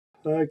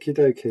Okie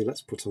dokie,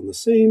 let's put on the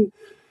scene.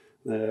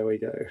 There we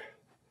go.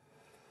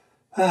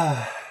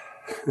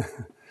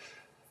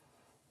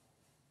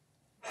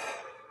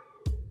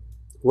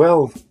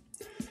 Well,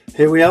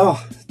 here we are,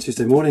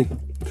 Tuesday morning.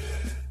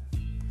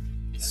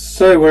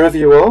 So wherever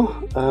you are,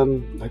 I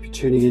hope you're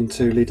tuning in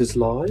to Leaders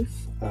Live.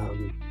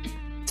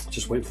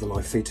 Just waiting for the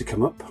live feed to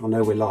come up. I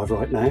know we're live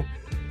right now.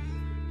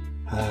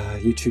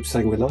 YouTube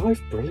saying we're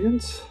live,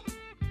 brilliant.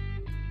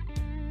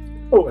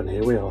 Oh, and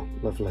here we are,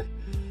 lovely.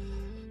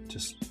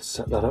 Just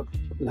set that up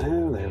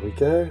now, there we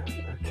go,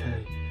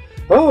 okay.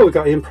 Oh, we've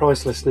got Ian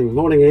Price listening.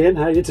 Morning, Ian,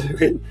 how you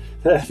doing?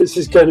 This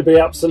is going to be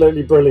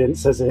absolutely brilliant,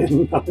 says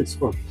Ian. Nice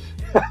one.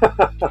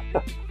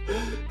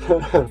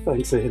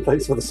 Thanks, Ian,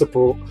 thanks for the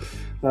support.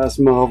 That's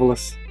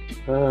marvellous.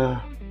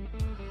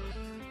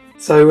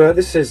 So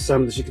this is,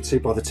 as you can see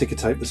by the ticker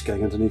tape that's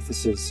going underneath,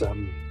 this is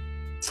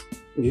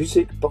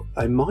music,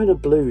 a minor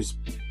blues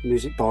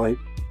music by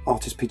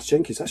artist Peter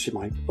Jenkins, actually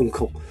my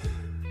uncle,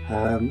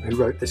 who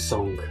wrote this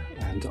song,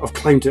 and I've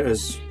claimed it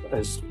as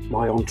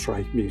my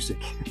entree music,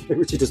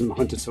 which he doesn't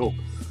mind at all.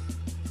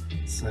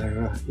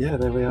 So yeah,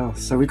 there we are.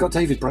 So we've got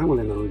David Bramwell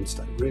in the room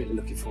today. Really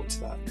looking forward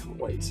to that. Can't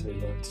wait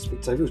to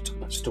speak to David. We're talking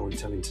about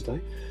storytelling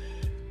today.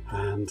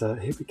 And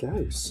here we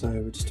go. So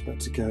we're just about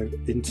to go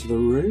into the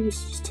room.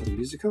 So just turn the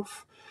music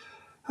off.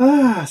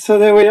 So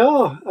there we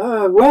are.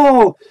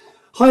 Well,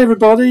 hi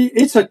everybody.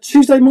 It's a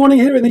Tuesday morning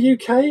here in the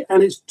UK,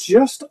 and it's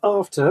just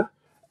after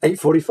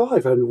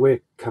 8:45, and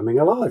we're coming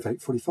alive.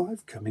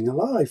 8:45, coming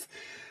alive,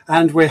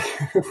 and we're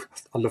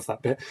I love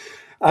that bit.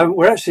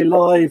 We're actually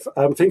live,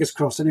 fingers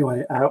crossed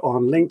anyway, out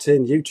on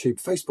LinkedIn, YouTube,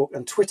 Facebook,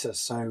 and Twitter.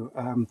 So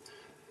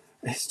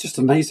it's just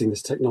amazing,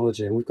 this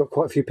technology, and we've got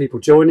quite a few people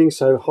joining.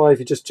 So hi, if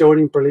you're just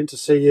joining, brilliant to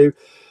see you.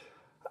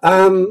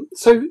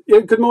 So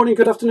good morning,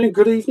 good afternoon,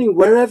 good evening,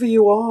 wherever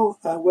you are.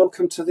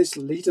 Welcome to this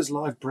Leaders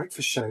Live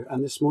breakfast show.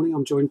 And this morning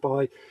I'm joined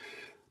by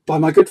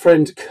my good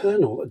friend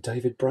Colonel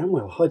David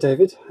Bramwell. Hi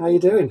David, how are you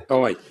doing?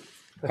 Hi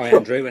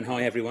Andrew, and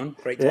hi everyone.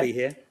 Great to be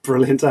here.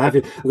 Brilliant to have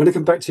you. I'm going to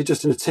come back to you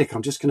just in a tick.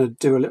 I'm just going to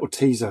do a little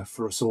teaser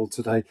for us all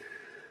today.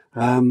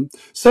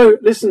 So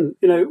listen,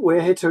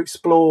 we're here to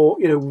explore,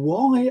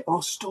 why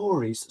are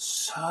stories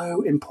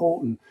so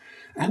important,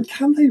 and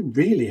can they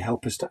really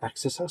help us to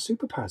access our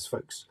superpowers,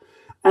 folks?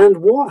 And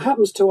what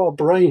happens to our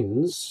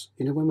brains,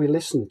 when we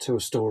listen to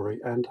a story,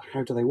 and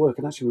how do they work?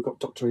 And actually, we've got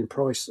Dr. Ian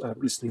Price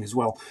listening as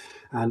well,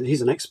 and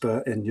he's an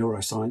expert in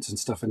neuroscience and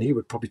stuff, and he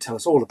would probably tell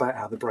us all about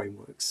how the brain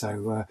works.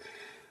 So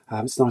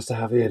it's nice to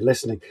have Ian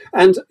listening.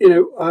 And,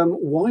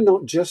 why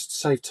not just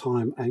save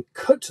time and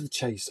cut to the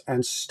chase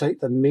and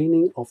state the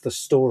meaning of the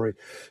story?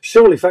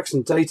 Surely facts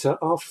and data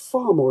are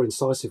far more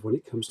incisive when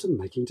it comes to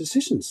making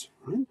decisions,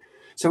 right?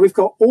 So we've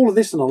got all of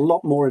this and a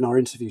lot more in our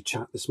interview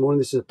chat this morning.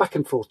 This is a back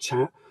and forth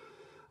chat.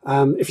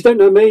 If you don't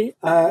know me,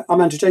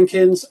 I'm Andrew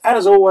Jenkins.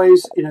 As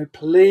always,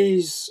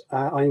 please,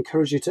 I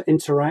encourage you to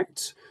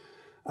interact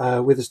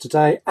with us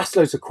today. Ask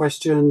loads of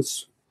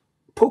questions.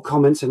 Put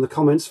comments in the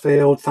comments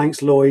field.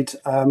 Thanks, Lloyd.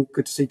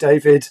 Good to see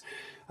David.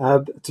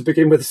 To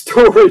begin with the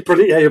story,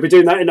 brilliant. Yeah, you'll be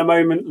doing that in a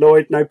moment,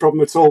 Lloyd. No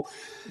problem at all.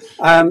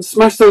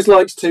 Smash those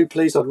likes too,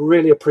 please. I'd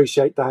really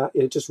appreciate that.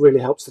 It just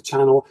really helps the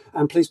channel.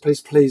 And please, please,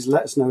 please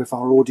let us know if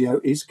our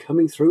audio is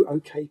coming through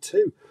okay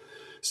too.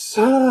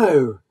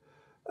 So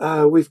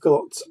we've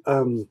got...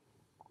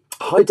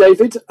 hi,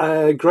 David.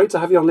 Great to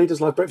have you on Leaders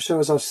Live Breakfast Show,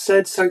 as I've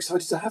said. So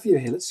excited to have you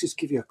here. Let's just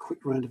give you a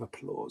quick round of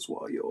applause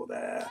while you're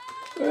there.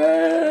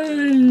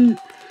 Hey!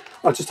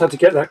 I just had to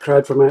get that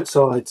crowd from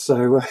outside,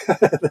 so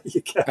there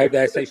you go. I hope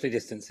they're socially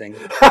distancing.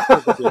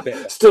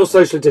 Still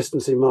socially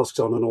distancing, masks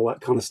on and all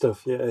that kind of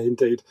stuff. Yeah,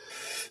 indeed.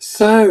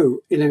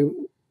 So,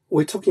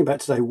 we're talking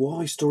about today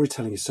why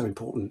storytelling is so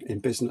important in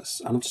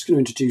business. And I'm just going to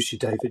introduce you,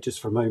 David,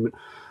 just for a moment.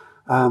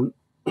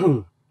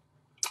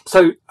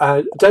 So,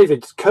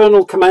 David,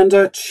 Colonel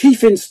Commander,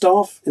 Chief in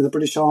Staff in the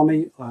British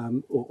Army,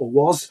 or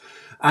was,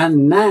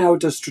 and now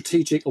does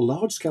strategic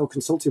large-scale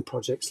consulting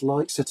projects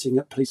like setting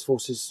up police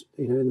forces,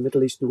 in the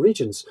Middle Eastern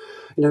regions.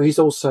 He's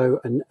also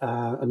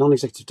a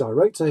non-executive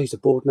director, he's a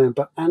board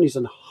member, and he's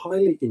a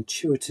highly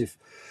intuitive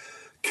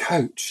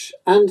coach.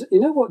 And you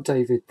know what,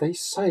 David, they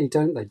say,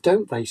 don't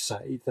they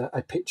say that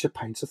a picture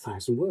paints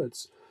 1,000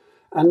 words?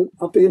 And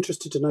I'd be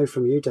interested to know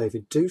from you,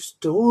 David, do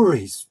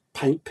stories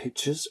paint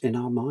pictures in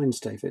our minds,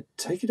 David?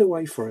 Take it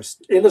away for us.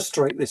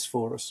 Illustrate this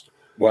for us.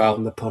 Well,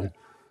 pardon the pun.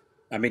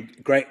 I mean,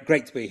 great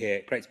to be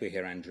here. Great to be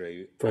here,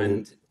 Andrew.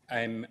 Brilliant.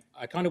 And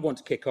I kind of want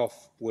to kick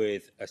off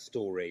with a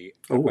story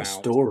about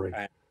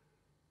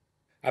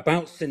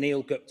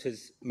Suneel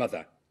Gupta's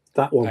mother.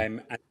 That one.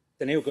 And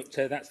Suneel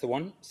Gupta, that's the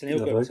one.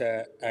 Suneel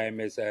Gupta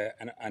is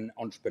an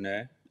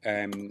entrepreneur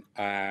and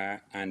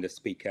a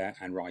speaker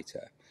and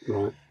writer.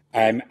 Right.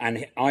 And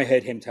I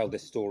heard him tell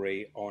this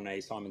story on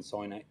a Simon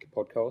Sinek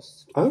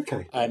podcast.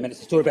 Okay. And it's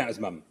a story about his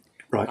mum.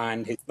 Right.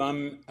 And his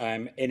mum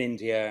in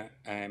India,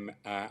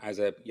 as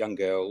a young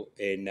girl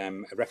in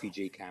a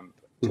refugee camp,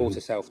 taught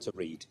herself to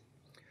read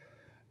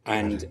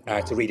and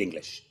to read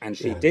English. And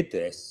she did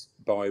this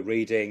by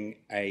reading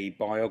a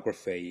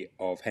biography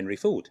of Henry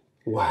Ford.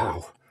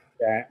 Wow.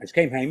 and she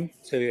came home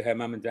to her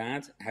mum and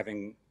dad,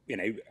 having,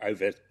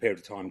 over a period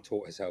of time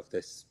taught herself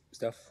this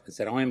stuff, and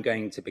said, I am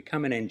going to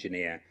become an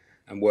engineer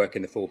and work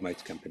in the Ford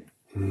Motor Company.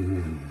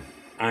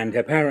 And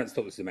her parents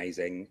thought this was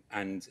amazing.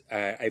 And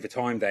over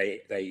time,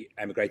 they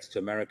emigrated to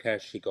America.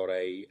 She got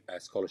a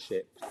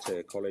scholarship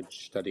to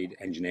college, studied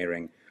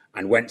engineering,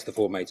 and went to the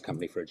Ford Motor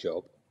Company for a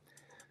job.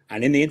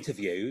 And in the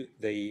interview,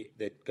 the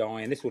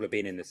guy, and this would have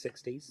been in the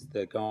 60s,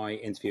 the guy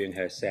interviewing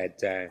her said,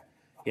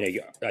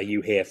 are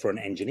you here for an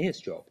engineer's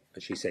job?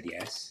 And she said,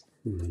 yes.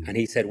 And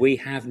he said, we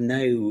have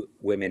no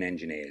women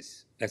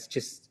engineers. It's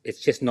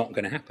just not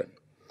going to happen.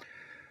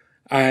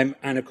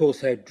 And of course,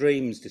 her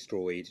dreams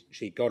destroyed.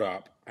 She got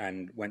up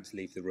and went to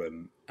leave the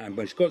room. And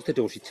when she got to the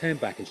door, she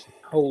turned back and she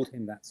told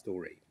him that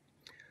story.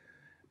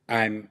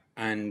 And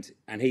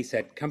he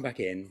said, come back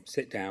in,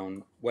 sit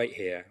down, wait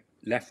here,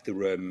 left the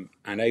room,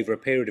 and over a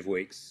period of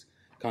weeks,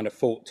 kind of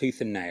fought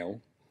tooth and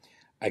nail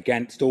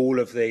against all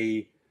of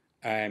the,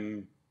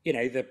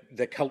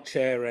 the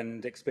culture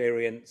and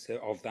experience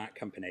of that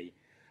company.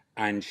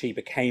 And she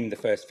became the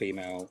first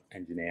female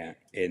engineer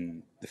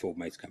in the Ford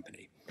Motor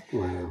Company.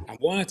 Wow. And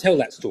why I tell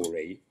that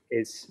story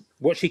is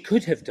what she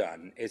could have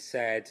done is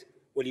said,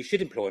 well, you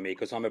should employ me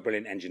because I'm a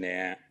brilliant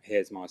engineer.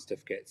 Here's my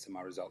certificates and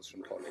my results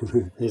from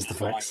college. Here's the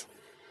facts.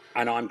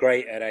 And I'm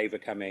great at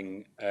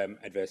overcoming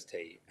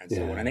adversity and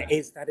so on. And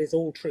that is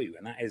all true.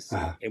 And that is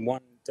in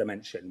one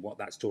dimension what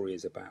that story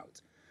is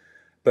about.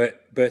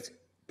 But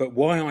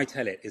why I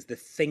tell it is the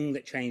thing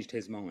that changed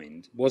his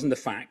mind wasn't the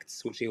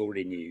facts, which he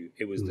already knew.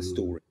 It was the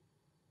story.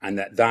 And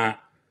that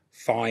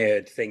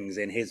fired things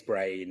in his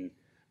brain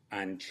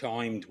and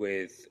chimed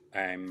with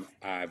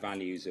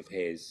values of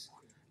his.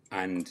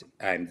 And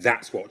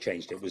that's what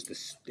changed it.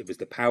 It was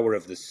the power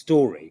of the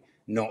story,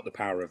 not the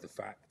power of the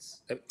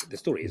facts. The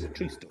story is a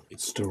true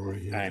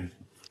story. Yeah.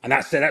 And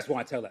that's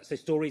why I tell that. So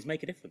stories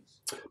make a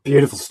difference.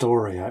 Beautiful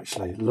story,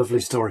 actually.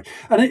 Lovely story.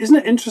 And isn't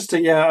it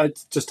interesting? Yeah, I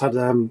just had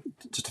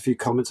just a few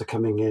comments are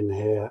coming in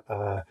here.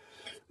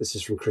 This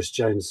is from Chris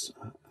Jones,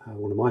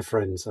 one of my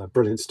friends.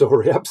 Brilliant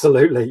story.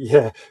 Absolutely.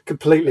 Yeah,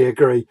 completely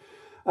agree.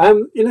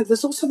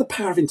 There's also the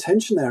power of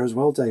intention there as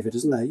well, David,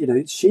 isn't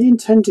there? She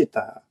intended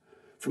that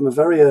from a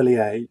very early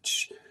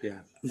age. Yeah.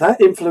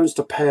 That influenced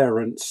her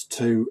parents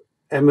to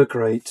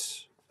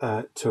emigrate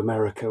to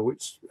America,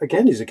 which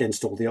again is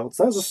against all the odds.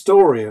 That was a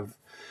story of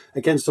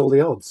against all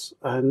the odds,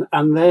 and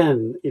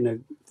then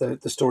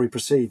the story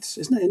proceeds.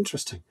 Isn't it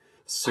interesting?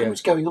 So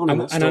much going on in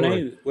that story. And I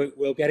know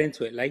we'll get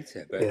into it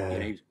later, but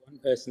one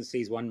person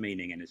sees one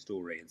meaning in a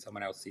story, and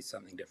someone else sees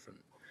something different.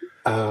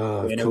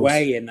 In a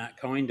way, in that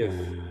kind of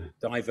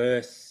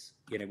diverse,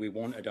 we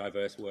want a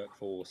diverse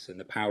workforce and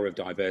the power of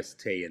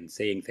diversity and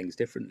seeing things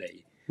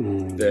differently.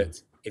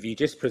 That if you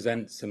just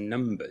present some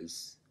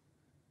numbers,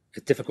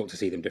 it's difficult to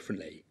see them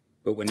differently.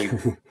 But when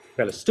you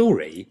tell a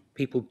story,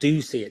 people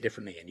do see it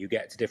differently, and you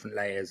get to different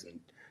layers and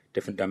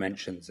different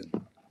dimensions, and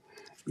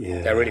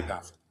they're really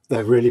powerful.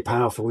 They're really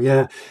powerful,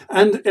 yeah.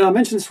 And I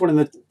mentioned this one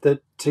in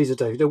the teaser,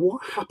 David.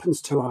 What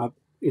happens to our,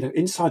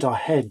 inside our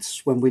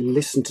heads when we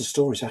listen to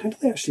stories? How do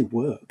they actually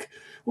work?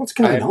 What's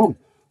going on?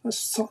 Let's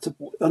start to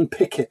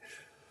unpick it.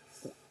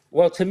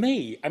 Well, to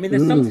me,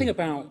 there's something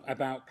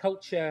about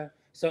culture.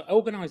 So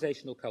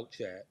organizational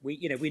culture, we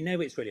know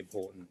it's really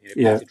important.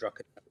 Peter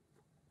Drucker,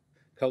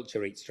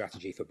 culture eats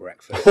strategy for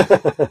breakfast.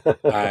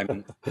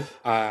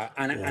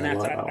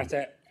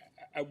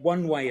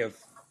 One way of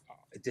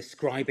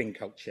describing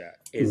culture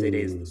is it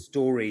is the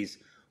stories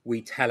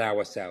we tell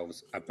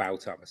ourselves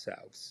about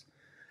ourselves.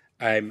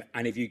 And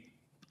if you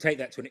take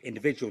that to an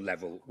individual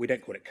level, we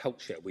don't call it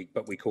culture,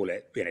 but we call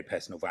it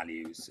personal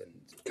values and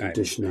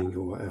conditioning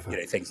or whatever,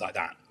 things like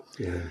that.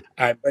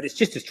 Yeah. But it's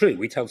just as true.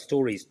 We tell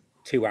stories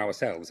to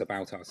ourselves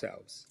about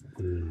ourselves.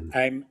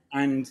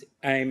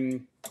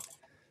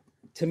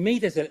 To me,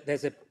 there's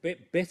a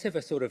bit of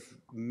a sort of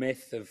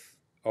myth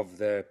of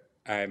the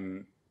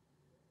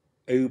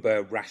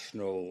uber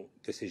rational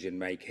decision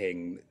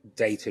making,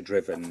 data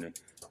driven,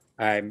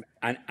 and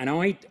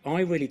I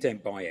really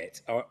don't buy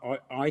it.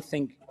 I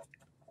think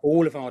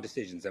all of our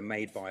decisions are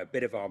made by a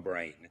bit of our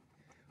brain,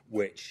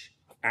 which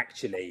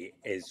actually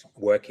is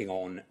working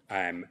on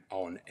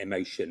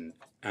emotion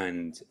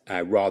and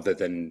rather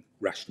than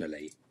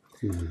rationally.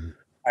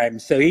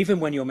 So even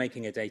when you're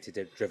making a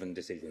data-driven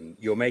decision,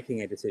 you're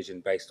making a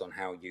decision based on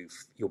how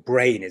your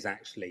brain is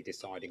actually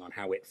deciding on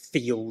how it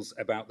feels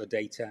about the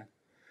data.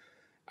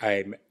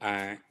 How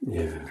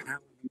you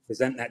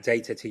present that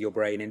data to your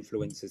brain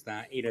influences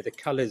that. The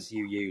colors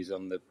you use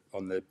on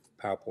the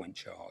PowerPoint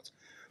chart,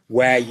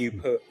 where you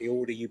put the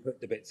order you put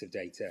the bits of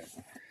data,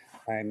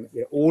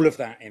 all of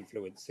that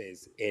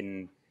influences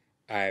in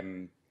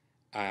kind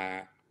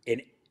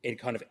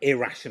of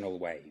irrational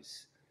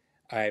ways.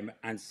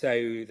 And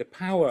so the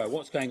power,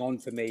 what's going on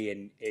for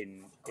me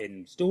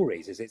in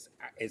stories is it's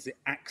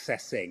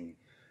accessing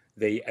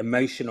the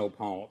emotional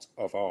part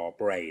of our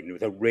brain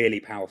with a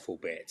really powerful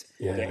bit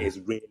that is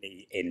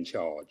really in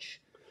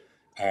charge.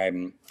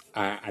 And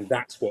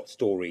that's what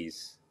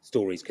stories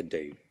can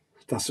do.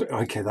 That's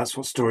okay. That's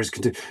what stories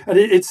can do, and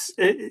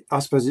I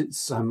suppose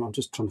it's. I'm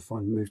just trying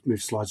to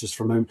move slides just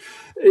for a moment.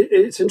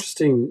 It's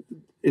interesting.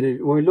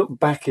 When we look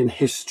back in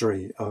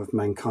history of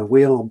mankind,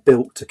 we are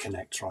built to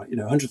connect, right?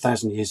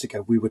 100,000 years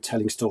ago, we were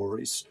telling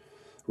stories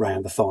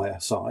around the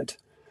fireside.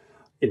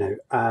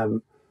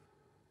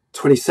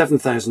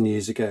 27,000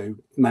 years ago,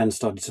 man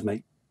started to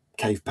make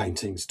cave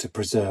paintings to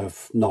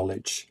preserve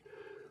knowledge.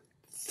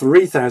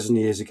 3,000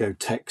 years ago,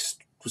 text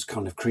was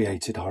kind of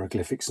created,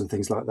 hieroglyphics and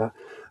things like that.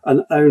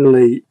 And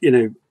only,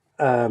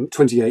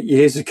 28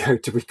 years ago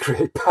did we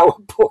create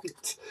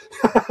PowerPoint.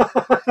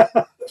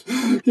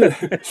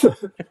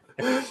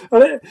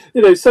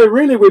 So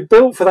really we're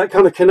built for that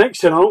kind of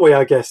connection, aren't we?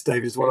 I guess,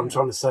 David, is what I'm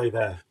trying to say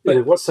there.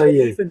 What say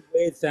you? Even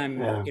with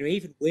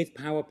even with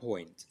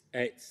PowerPoint,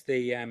 it's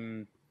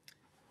the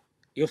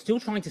you're still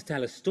trying to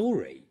tell a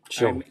story.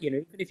 Sure.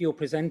 Even if you're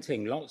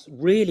presenting lots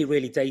really,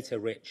 really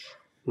data-rich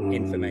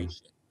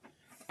information,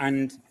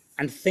 and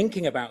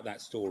thinking about that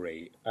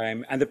story.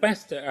 And the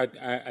best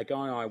a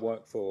guy I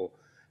work for,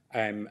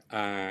 having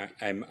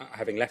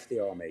left the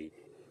army,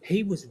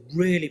 he was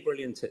really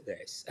brilliant at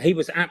this. He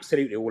was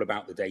absolutely all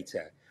about the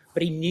data,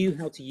 but he knew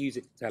how to use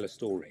it to tell a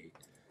story.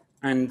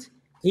 And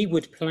he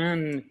would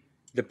plan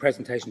the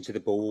presentation to the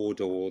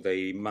board or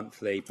the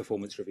monthly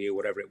performance review,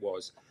 whatever it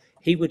was.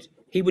 He would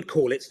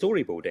call it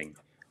storyboarding,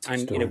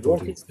 and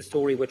what is the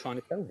story we're trying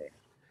to tell here,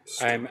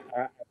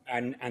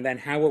 and then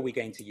how are we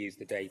going to use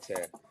the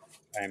data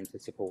to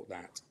support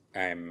that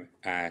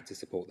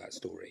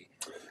story.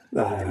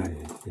 Yeah.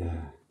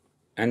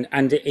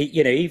 And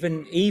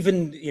even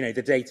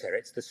the data,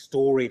 it's the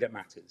story that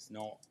matters,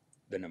 not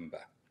the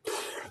number.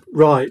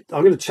 Right,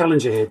 I'm going to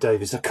challenge you here,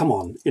 David. So come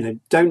on,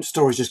 don't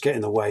stories just get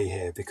in the way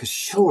here? Because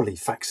surely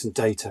facts and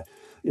data,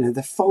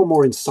 they're far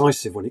more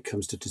incisive when it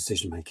comes to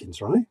decision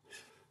makings, right?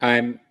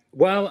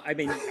 Well, I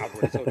mean, I've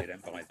already told you,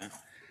 don't buy that.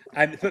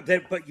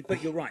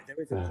 But you're right. There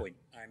is a point.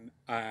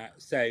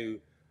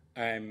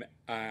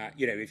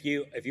 If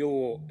you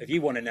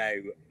want to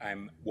know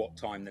what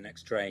time the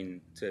next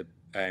train to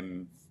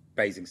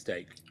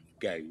Basingstoke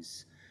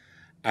goes,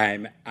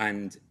 and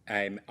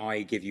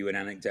I give you an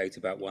anecdote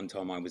about one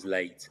time I was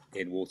late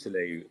in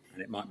Waterloo,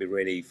 and it might be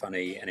really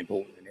funny and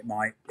important, and it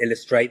might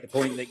illustrate the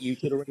point that you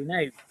should already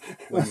know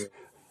when you're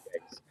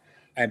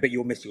but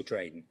you'll miss your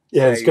train.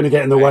 Yeah, it's going to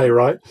get in the way,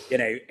 right?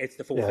 It's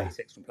the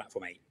 4:36 from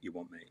platform 8 you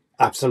want me.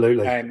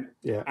 Absolutely.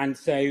 Yeah. And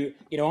so,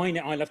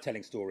 I love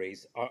telling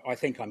stories. I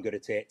think I'm good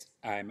at it.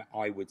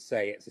 I would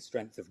say it's a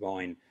strength of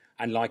mine.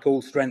 And like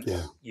all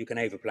strengths, you can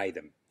overplay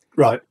them.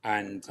 Right.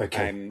 And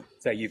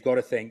so you've got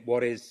to think,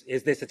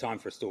 is this a time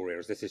for a story, or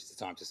is this just a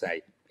time to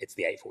say it's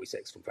the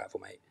 8:46 from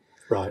platform 8?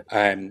 Right.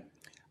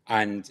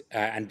 And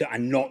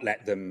not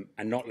let them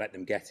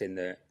get in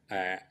the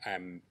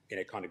kind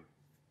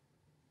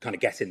of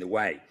get in the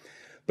way.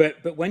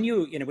 But when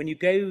you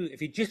go,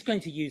 if you're just going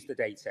to use the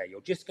data,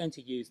 you're just going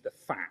to use the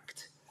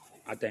fact.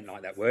 I don't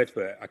like that word,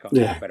 but I can't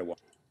think of a better one.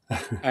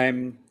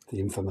 The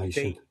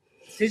information. The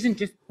decision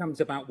just becomes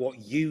about what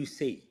you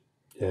see.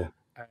 Yeah.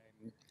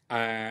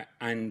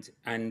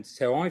 And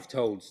so I've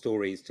told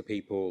stories to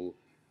people,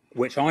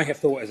 which I have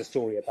thought as a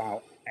story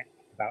about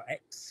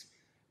X,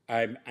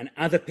 and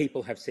other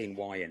people have seen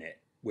Y in it,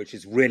 which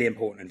is really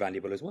important and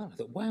valuable as well. I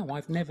thought, wow,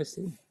 I've never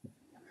seen.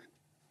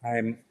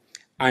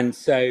 And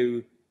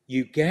so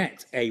you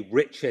get a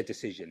richer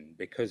decision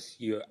because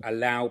you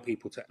allow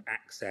people to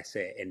access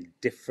it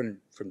from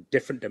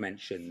different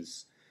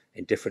dimensions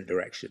in different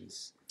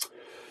directions.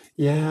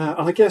 Yeah,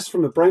 and I guess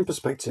from a brain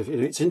perspective,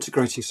 it's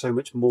integrating so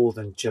much more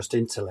than just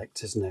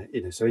intellect, isn't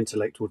it? So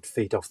intellect would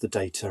feed off the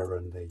data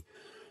and the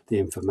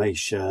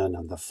information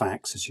and the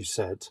facts, as you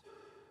said.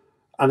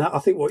 And I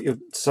think what you're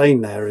saying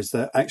there is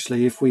that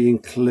actually, if we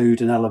include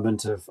an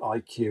element of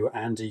IQ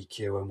and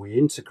EQ and we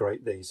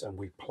integrate these and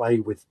we play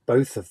with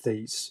both of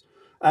these,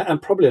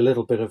 and probably a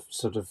little bit of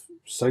sort of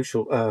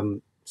social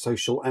and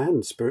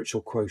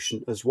spiritual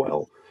quotient as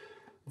well,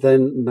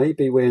 then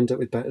maybe we end up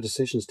with better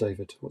decisions,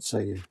 David. What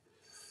say you?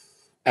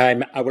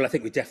 Well, I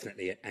think we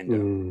definitely end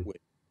up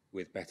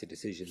with better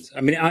decisions.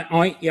 I mean,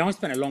 I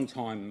spent a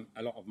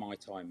lot of my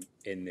time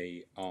in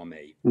the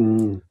army.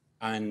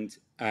 And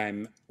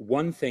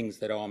one things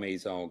that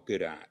armies are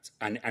good at,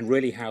 and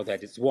really how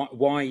that is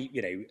why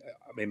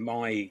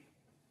my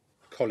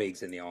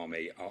colleagues in the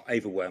army are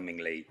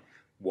overwhelmingly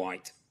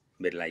white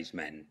middle-aged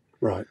men,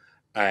 right?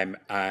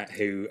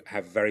 Who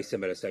have very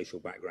similar social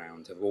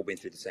backgrounds, have all been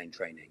through the same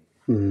training,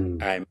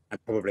 and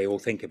probably all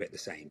think a bit the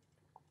same.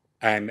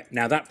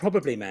 Now that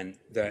probably meant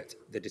that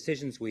the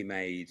decisions we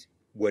made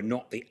were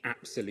not the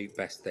absolute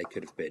best they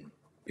could have been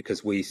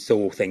because we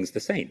saw things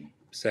the same.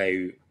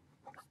 So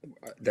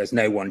there's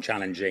no one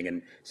challenging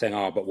and saying,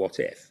 but what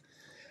if?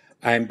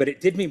 But it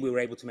did mean we were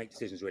able to make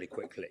decisions really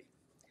quickly.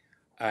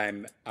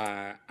 And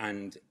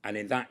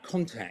in that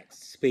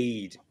context,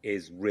 speed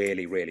is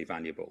really, really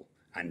valuable.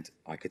 And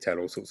I could tell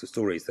all sorts of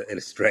stories that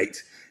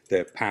illustrate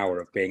the power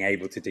of being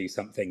able to do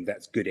something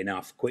that's good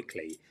enough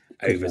quickly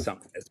over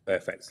something that's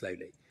perfect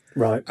slowly.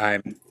 Right.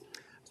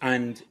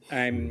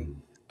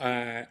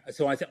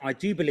 so I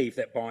do believe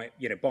that by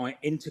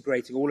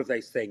integrating all of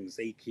those things,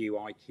 EQ,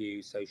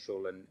 IQ,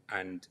 social,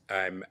 and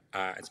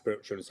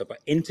spiritual and stuff, by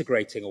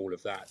integrating all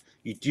of that,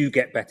 you do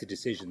get better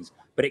decisions.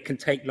 But it can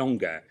take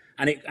longer,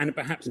 and it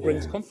perhaps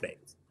brings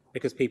conflict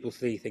because people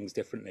see things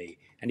differently,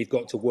 and you've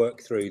got to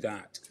work through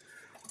that,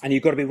 and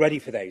you've got to be ready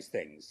for those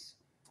things.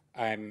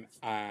 But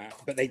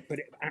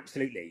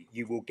absolutely,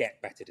 you will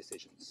get better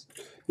decisions.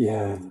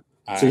 Yeah.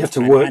 So you have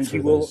to work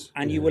through those.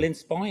 And you will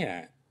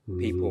inspire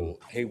people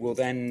who will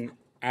then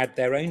add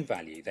their own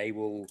value. They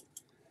will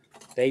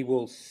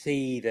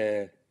see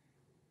they'll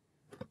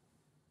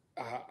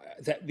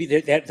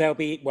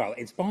be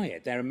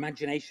inspired. Their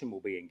imagination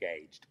will be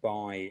engaged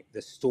by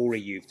the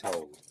story you've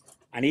told.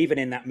 And even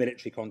in that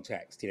military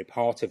context,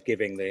 part of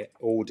giving the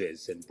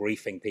orders and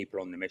briefing people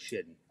on the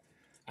mission.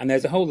 And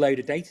there's a whole load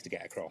of data to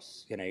get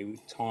across,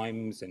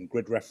 times and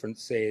grid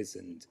references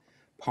and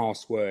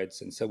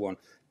passwords and so on.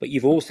 But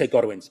you've also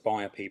got to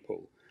inspire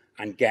people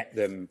and get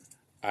them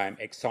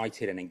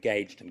excited and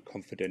engaged and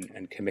confident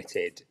and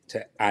committed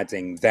to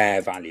adding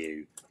their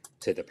value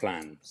to the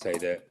plan, so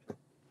that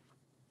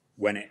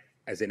when it,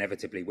 as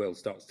inevitably will,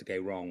 starts to go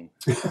wrong,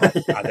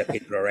 other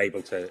people are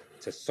able to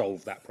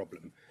solve that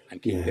problem and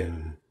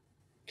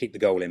keep the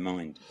goal in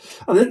mind.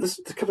 I think there's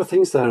a couple of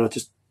things there I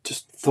just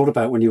thought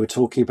about when you were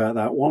talking about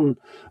that. One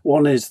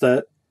is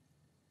that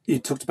you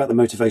talked about the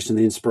motivation and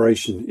the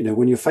inspiration.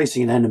 When you're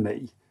facing an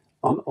enemy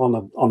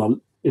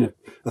on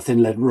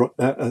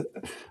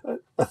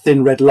a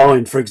thin red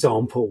line, for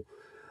example,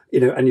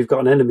 and you've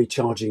got an enemy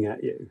charging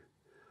at you,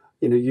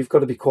 you've got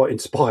to be quite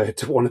inspired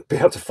to want to be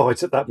able to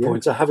fight at that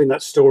point. So having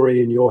that story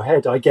in your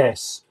head, I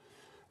guess,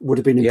 would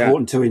have been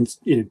important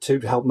to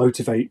help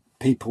motivate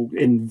people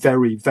in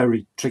very,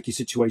 very tricky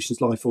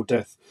situations, life or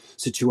death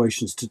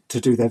situations, to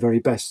do their very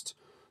best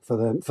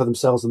for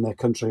themselves and their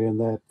country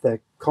and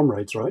their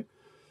comrades, right?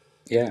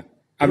 Yeah,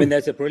 I mean,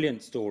 there's a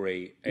brilliant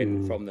story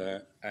from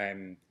the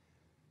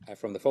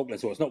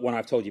Falklands War. It's not one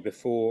I've told you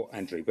before,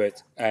 Andrew,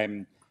 but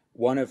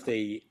one of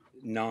the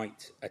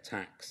night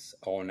attacks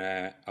on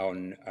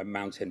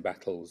mountain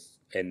battles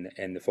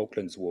in the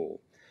Falklands War.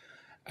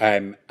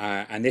 And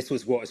this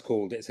was what is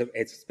called, it's a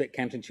bit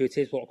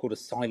counterintuitive, what are called a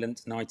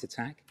silent night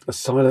attack. A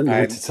silent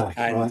night attack,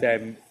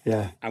 right?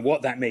 And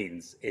what that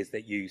means is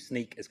that you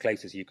sneak as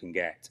close as you can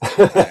get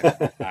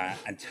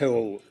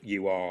until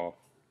you are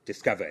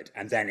discovered,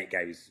 and then it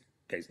goes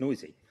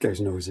noisy.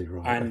 Goes noisy,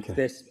 right? And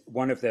this,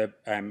 one of the,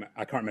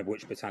 I can't remember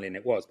which battalion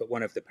it was, but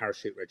one of the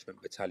parachute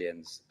regiment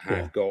battalions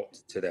have got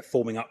to their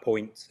forming up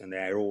point, and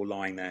they're all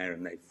lying there,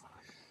 and they've,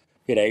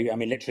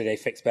 literally they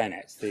fixed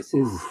bayonets. This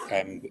is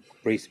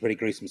pretty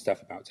gruesome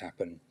stuff about to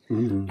happen.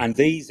 And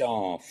these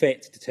are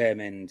fit,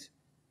 determined,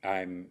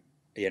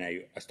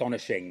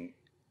 astonishing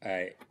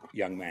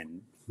young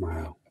men.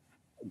 Wow.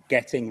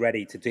 Getting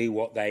ready to do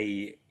what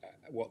they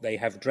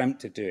have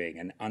dreamt of doing,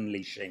 and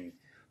unleashing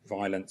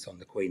violence on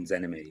the Queen's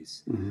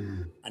enemies.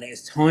 And it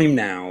is time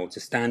now to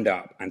stand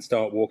up and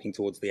start walking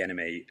towards the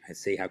enemy and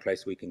see how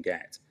close we can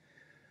get.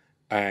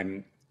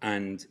 The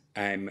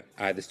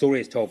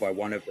story is told by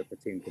one of the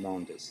platoon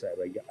commanders. So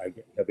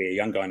there'll be a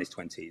young guy in his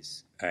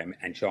 20s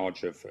in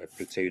charge of a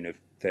platoon of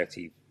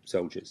 30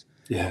 soldiers.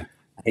 Yeah.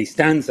 He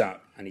stands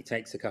up and he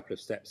takes a couple of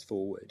steps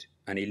forward,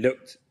 and he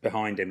looked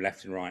behind him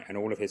left and right, and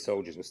all of his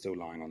soldiers were still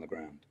lying on the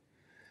ground.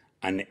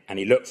 And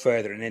he looked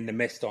further, and in the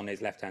mist on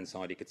his left-hand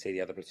side, he could see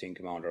the other platoon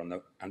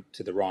commander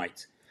to the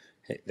right,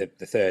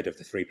 the third of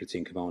the three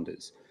platoon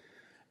commanders,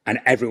 and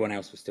everyone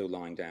else was still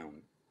lying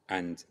down.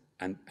 And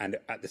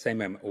at the same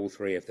moment, all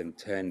three of them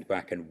turned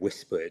back and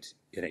whispered,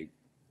 "Get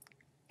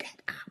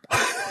up."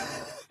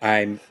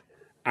 And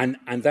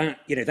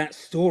that that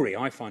story,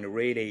 I find a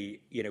really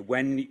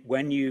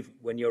when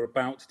you're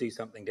about to do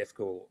something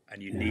difficult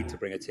and you need to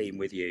bring a team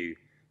with you.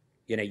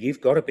 You've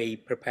got to be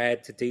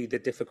prepared to do the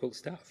difficult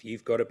stuff.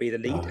 You've got to be the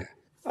leader.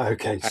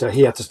 Okay, so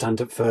he had to stand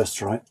up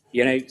first, right?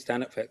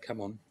 Stand up for it. Come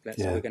on,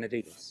 we're going to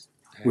do this.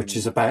 Which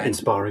is about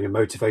inspiring and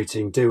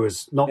motivating.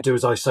 Not do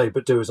as I say,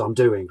 but do as I'm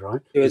doing,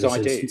 right? Do as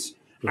I do.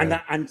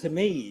 Yeah. And to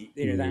me,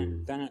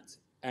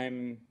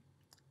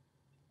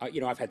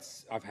 I've had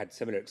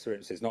similar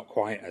experiences, not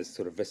quite as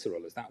sort of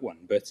visceral as that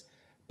one, but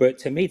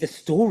to me, the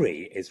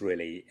story is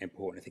really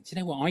important. I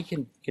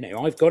think,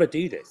 I've got to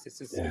do this.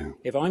 This is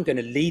if I'm going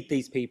to lead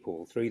these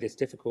people through this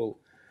difficult,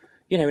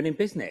 and in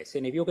business,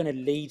 and if you're going to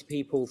lead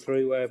people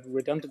through a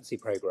redundancy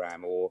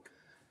program or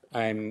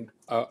a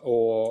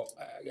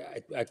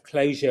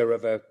closure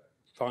of a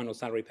final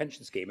salary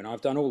pension scheme, and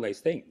I've done all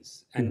those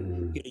things,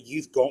 and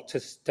you've got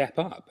to step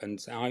up and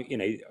say, I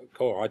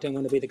don't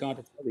want to be the guy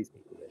to tell these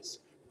people this,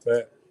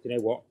 but you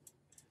know what,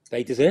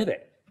 they deserve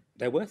it.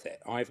 They're worth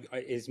it.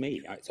 It's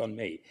me. It's on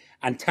me.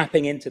 And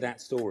tapping into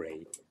that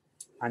story,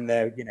 and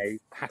the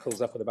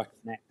hackles up at the back of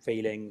the neck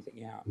feeling,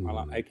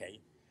 okay,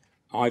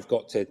 I've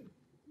got to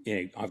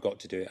do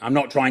it. I'm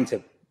not trying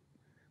to.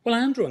 Well, I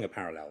am drawing a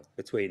parallel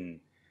between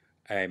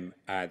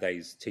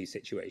those two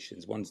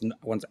situations. One's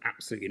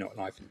absolutely not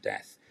life and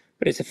death,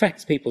 but it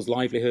affects people's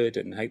livelihood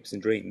and hopes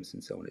and dreams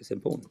and so on. It's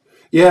important.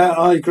 Yeah,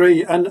 I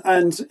agree. And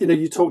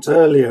you talked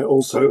earlier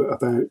also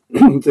about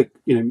the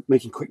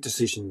making quick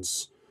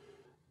decisions.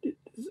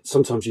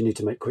 Sometimes you need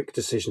to make quick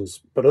decisions,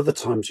 but other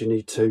times you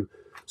need to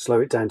slow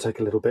it down, take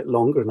a little bit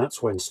longer, and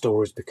that's when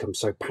stories become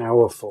so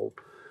powerful.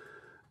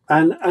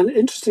 And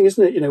interesting,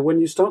 isn't it? When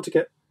you start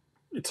to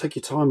take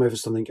your time over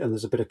something, and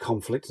there's a bit of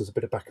conflict, there's a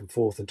bit of back and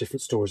forth, and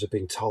different stories are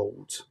being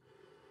told.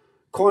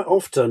 Quite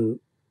often,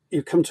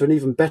 you come to an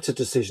even better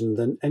decision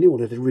than anyone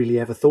had really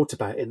ever thought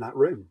about in that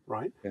room,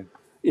 right? Yeah.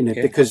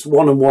 Because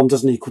 1 and 1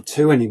 doesn't equal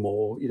 2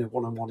 anymore.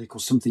 1 and 1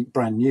 equals something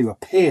brand new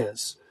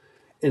appears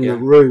in the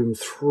room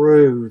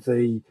through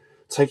the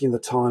taking the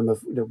time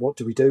of what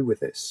do we do with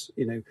this?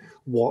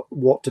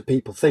 What do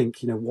people think?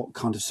 What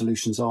kind of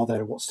solutions are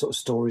there? What sort of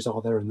stories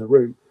are there in the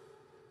room?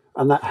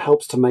 And that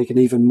helps to make an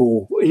even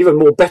more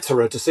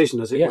better a decision,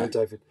 as it were,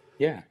 David.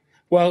 Yeah.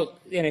 Well,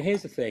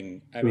 here's the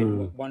thing. I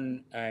mean,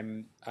 one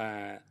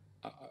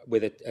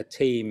with a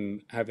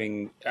team I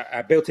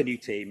built a new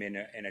team in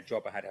a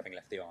job I had having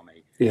left the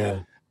army. Yeah.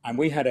 And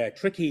we had a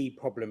tricky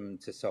problem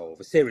to solve,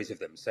 a series of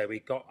them. So I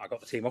got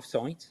the team off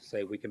site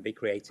so we can be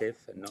creative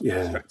and not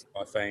distracted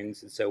by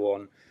phones and so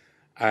on.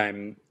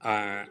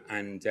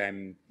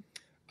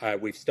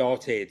 We've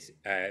started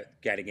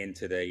getting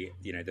into the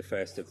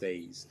first of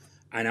these.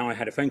 And I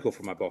had a phone call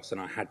from my boss, and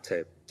I had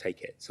to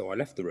take it. So I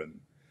left the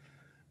room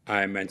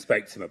and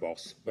spoke to my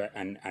boss,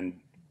 and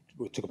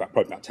we took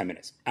probably about 10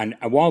 minutes. And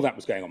while that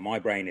was going on, my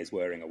brain is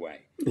whirring away.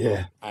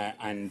 Yeah.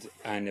 And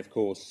of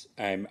course,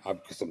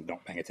 because I'm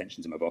not paying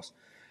attention to my boss.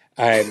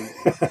 And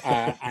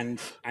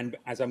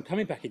as I'm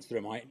coming back into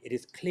the room, it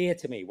is clear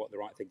to me what the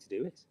right thing to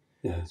do is.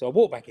 Yeah. So I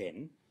walk back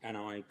in and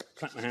I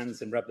clap my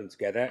hands and rub them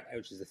together,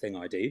 which is the thing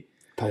I do.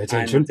 Pay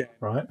attention,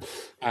 right?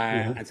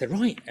 And said,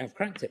 right, I've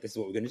cracked it. This is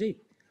what we're going to do.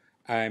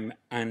 And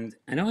do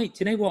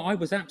you know what? I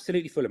was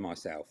absolutely full of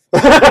myself.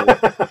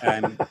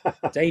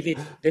 David,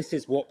 this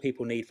is what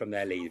people need from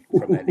their leader.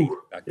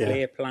 A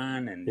clear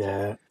plan and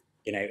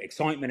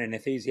excitement and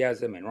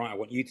enthusiasm. And right, I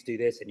want you to do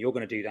this, and you're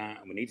going to do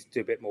that, and we need to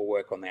do a bit more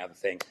work on the other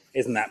thing.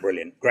 Isn't that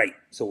brilliant? Great,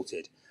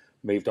 sorted.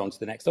 Moved on to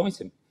the next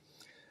item.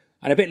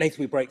 And a bit later,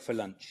 we break for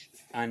lunch,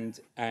 and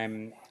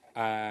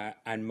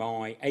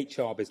my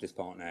HR business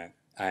partner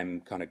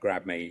kind of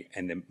grabbed me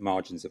in the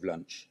margins of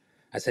lunch.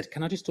 I said,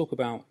 "Can I just talk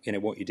about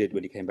what you did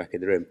when you came back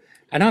in the room?"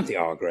 And I'm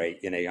thinking, "Oh,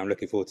 great! I'm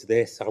looking forward to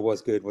this. I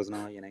was good, wasn't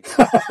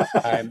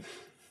I?"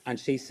 And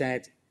she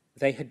said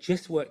they had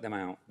just worked them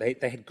out. They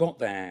had got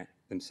there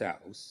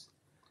themselves.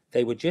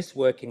 They were just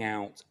working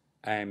out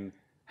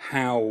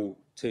how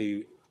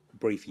to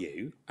brief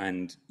you,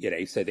 and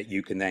so that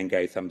you can then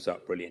go thumbs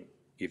up, brilliant,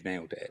 you've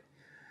nailed it.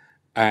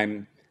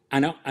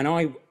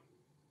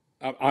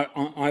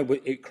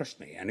 It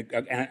crushed me, and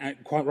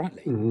quite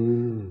rightly.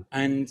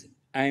 And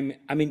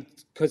I mean,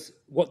 because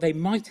what they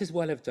might as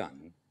well have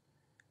done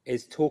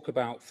is talk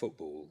about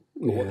football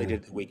or what they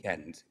did at the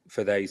weekend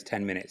for those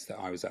 10 minutes that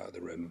I was out of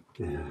the room.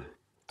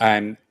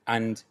 And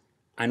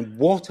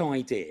what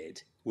I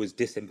did was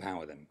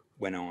disempower them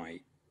when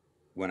I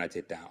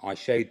did that. I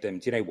showed them,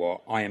 do you know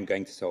what? I am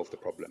going to solve the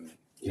problem.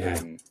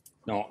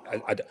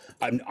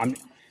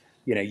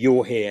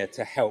 You're here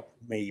to help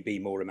me be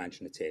more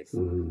imaginative,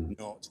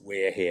 not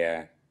we're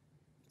here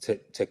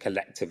to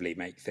collectively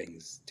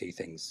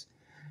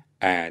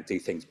do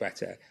things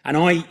better. And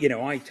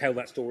I tell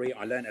that story.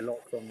 I learned a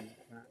lot from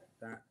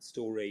that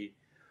story,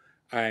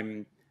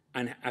 and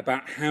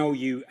about how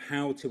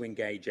to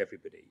engage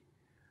everybody.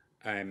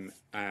 And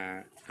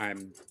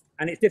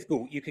it's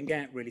difficult. You can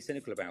get really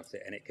cynical about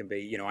it, and it can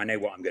be, I know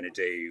what I'm going to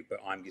do, but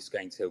I'm just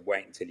going to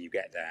wait until you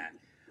get there,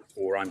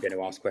 or I'm going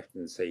to ask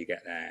questions so you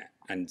get there.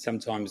 And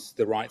sometimes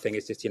the right thing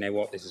is just,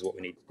 this is what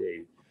we need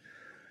to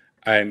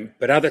do.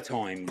 But other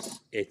times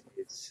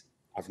it's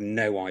I've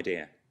no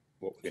idea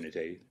what we're going to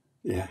do.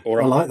 Yeah,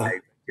 or I like that.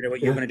 You know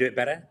what, you're going to do it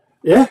better.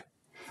 Yeah,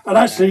 and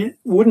actually,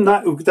 wouldn't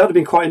that have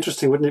been quite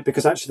interesting, wouldn't it?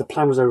 Because actually, the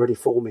plan was already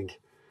forming,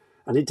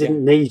 and it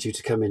didn't need you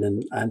to come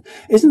in and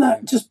isn't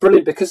that just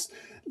brilliant? Because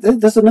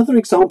there's another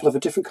example of a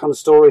different kind of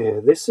story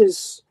here. That's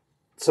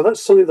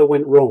something that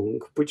went wrong,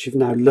 which you've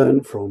now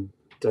learned from,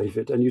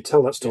 David, and you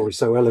tell that story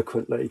so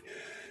eloquently.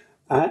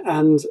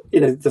 And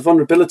the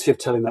vulnerability of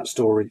telling that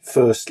story,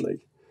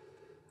 firstly,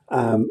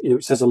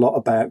 it says a lot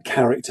about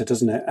character,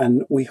 doesn't it?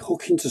 And we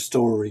hook into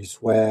stories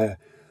where,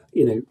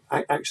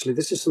 actually,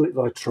 this is something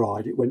that I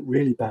tried. It went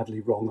really badly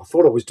wrong. I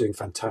thought I was doing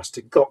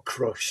fantastic, got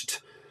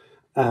crushed.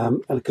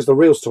 And because the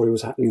real story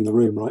was happening in the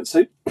room, right?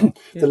 So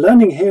the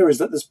learning here is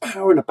that there's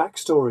power in a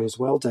backstory as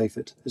well,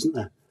 David, isn't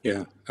there?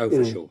 Yeah,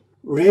 for sure.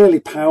 Really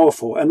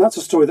powerful. And that's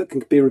a story that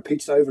can be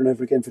repeated over and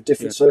over again for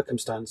different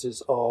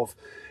circumstances of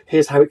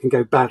here's how it can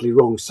go badly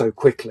wrong so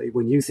quickly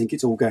when you think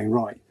it's all going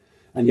right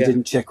and you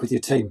didn't check with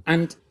your team.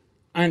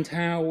 And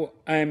how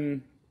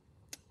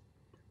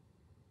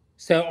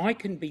so I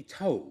can be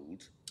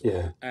told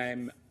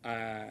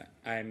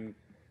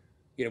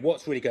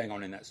what's really going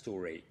on in that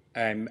story.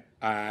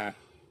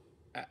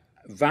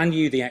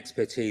 Value the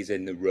expertise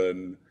in the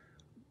room,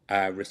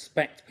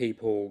 respect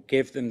people,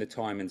 give them the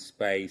time and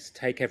space,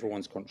 take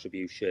everyone's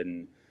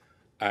contribution,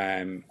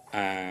 weigh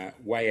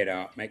it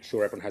up, make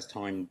sure everyone has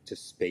time to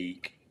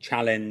speak,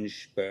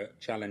 challenge, but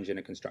challenge in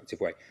a constructive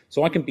way.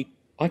 So I can be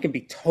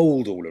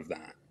told all of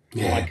that.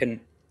 Yeah. I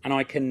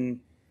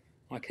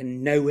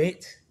can know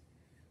it,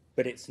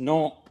 but it's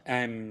not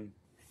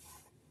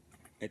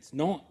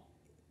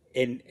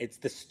it's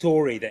the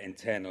story that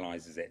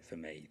internalizes it for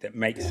me, that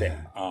makes it,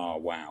 oh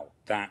wow,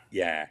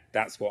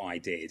 that's what I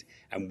did.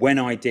 And when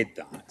I did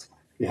that,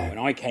 when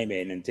I came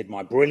in and did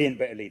my brilliant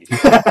bit of leadership,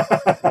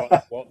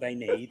 what they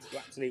need,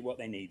 absolutely what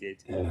they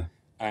needed,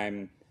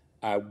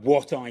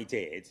 what I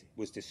did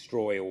was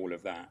destroy all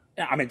of that.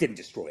 I mean, it didn't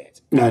destroy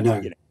it. No.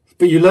 You know,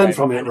 But you learn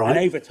from it, right?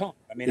 And over time,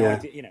 I mean, I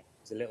did, it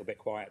was a little bit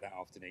quiet that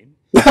afternoon.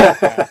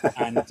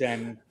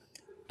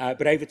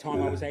 But over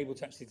time, I was able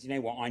to actually, you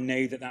know what, I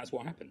know that's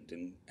what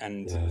happened,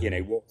 and you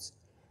know what's,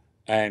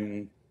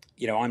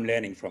 you know, I'm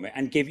learning from it,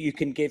 and you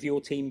can give your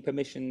team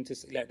permission to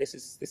say, look, this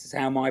is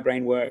how my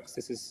brain works.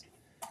 This is,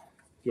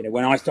 you know,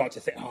 when I start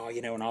to think, oh,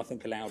 you know, and I'll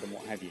think aloud and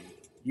what have you,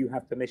 you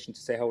have permission to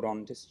say, hold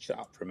on, just shut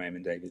up for a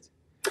moment, David.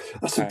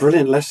 That's a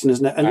brilliant lesson,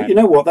 isn't it? And you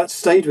know what? That's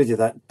stayed with you,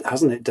 that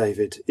hasn't it,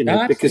 David? You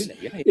know, because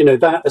you know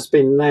that has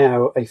been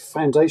now a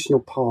foundational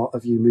part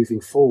of you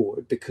moving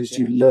forward, because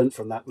you learned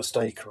from that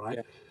mistake, right?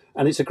 Yeah.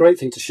 And it's a great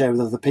thing to share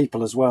with other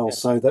people as well,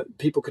 so that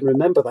people can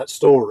remember that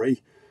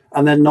story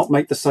and then not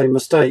make the same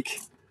mistake.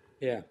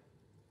 Yeah.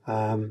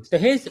 So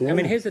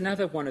here's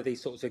another one of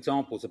these sorts of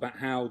examples about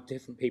how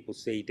different people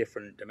see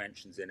different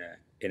dimensions in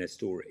a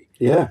story.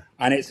 Yeah.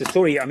 And it's a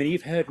story, I mean,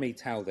 you've heard me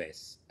tell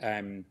this.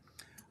 And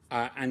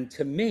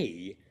to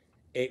me,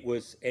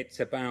 it's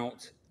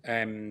about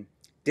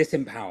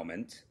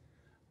disempowerment,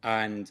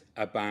 and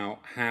about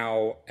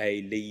how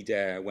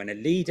when a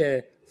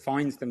leader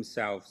finds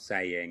themselves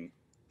saying,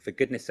 for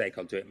goodness sake,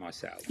 I'll do it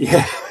myself.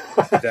 Yeah.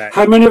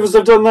 How many of us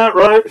have done that,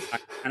 right?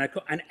 And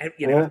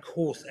you know, of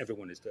course,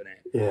 everyone has done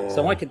it. Yeah.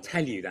 So I can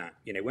tell you that,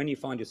 you know, when you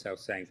find yourself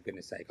saying, for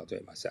goodness sake, I'll do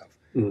it myself.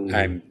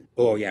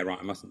 Oh yeah, right,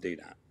 I mustn't do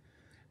that.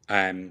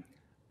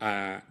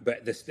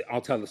 But I'll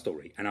tell the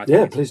story, and I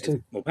think it's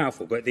more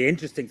powerful. But the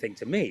interesting thing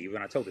to me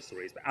when I told the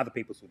story is that other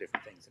people saw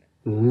different things in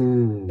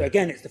it. So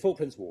again, it's the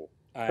Falklands War,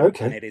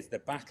 and it is the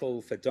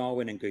battle for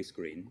Darwin and Goose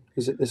Green.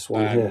 Is it this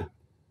one here?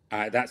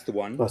 That's the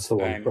one. That's the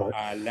one,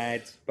 right.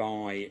 Led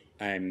by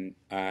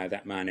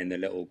that man in the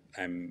little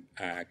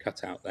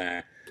cutout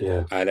there.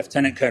 Yeah.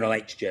 Lieutenant Colonel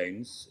H.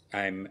 Jones,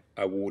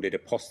 awarded a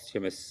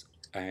posthumous,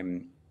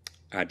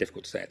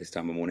 difficult to say at this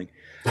time of morning,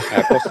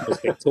 posthumous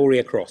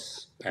Victoria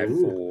Cross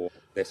for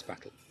this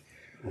battle.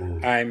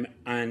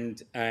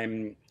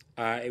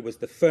 It was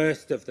the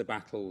first of the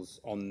battles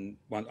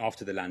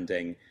after the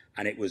landing,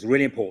 and it was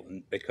really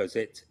important because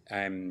it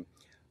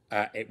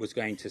was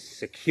going to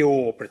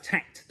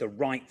protect the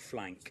right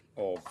flank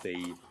of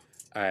the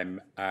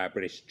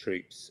British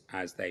troops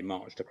as they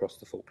marched across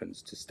the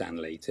Falklands to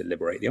Stanley to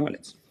liberate the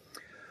islands.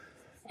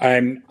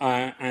 And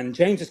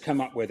James has come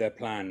up with a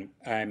plan,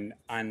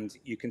 and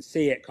you can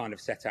see it kind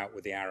of set out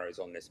with the arrows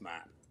on this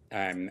map.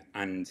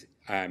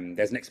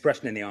 There's an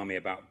expression in the army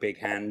about big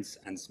hands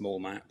and small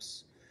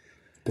maps.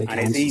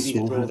 It's easy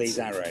to draw these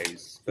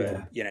arrows,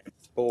 but you know,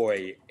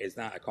 boy, is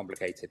that a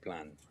complicated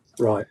plan.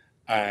 Right.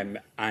 And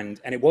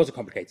it was a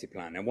complicated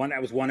plan, and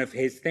that was one of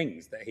his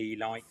things, that he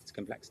liked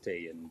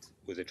complexity and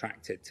was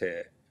attracted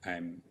to that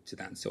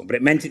and so on. But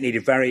it meant it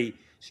needed very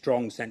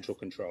strong central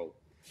control.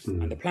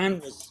 And the plan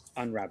was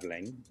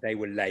unraveling. They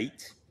were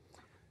late,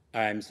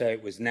 so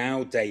it was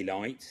now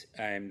daylight.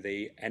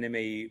 The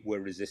enemy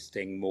were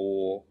resisting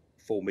more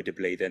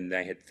formidably than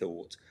they had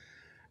thought,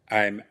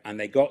 and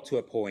they got to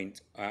a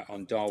point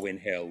on Darwin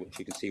Hill, which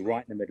you can see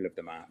right in the middle of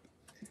the map,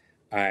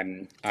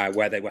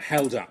 where they were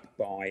held up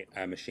by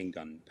a machine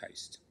gun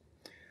post.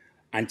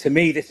 And to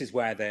me, this is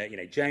where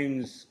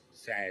Jones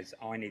says,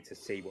 I need to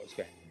see what's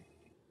going on.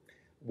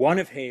 One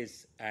of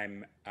his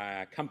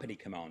company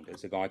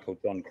commanders, a guy called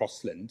John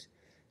Crossland,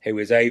 who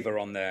is over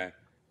on the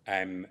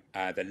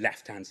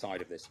left-hand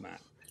side of this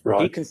map,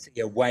 he can see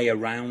a way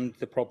around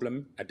the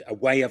problem, a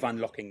way of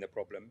unlocking the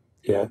problem.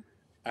 Yeah.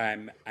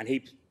 And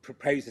he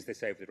proposes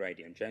this over the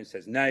radio, and Jones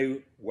says,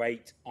 no,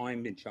 wait,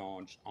 I'm in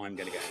charge, I'm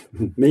going to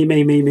go.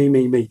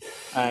 Me.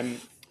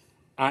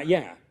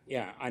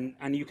 Yeah,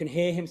 and you can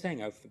hear him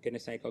saying, oh, for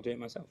goodness sake, I'll do it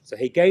myself. So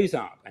he goes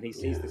up and he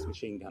sees this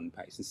machine gun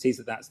post and sees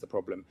that that's the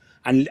problem.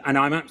 And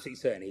I'm absolutely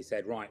certain he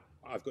said, right,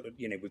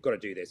 we've got to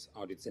do this.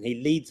 I'll do this. And he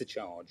leads a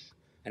charge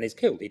and is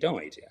killed. He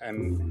died.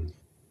 And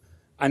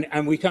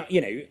we can't,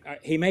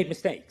 he made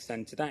mistakes,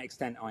 and to that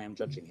extent, I am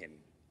judging him.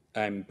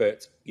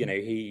 But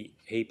he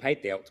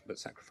paid the ultimate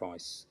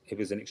sacrifice. He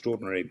was an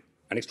extraordinary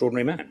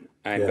man,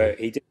 but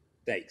he did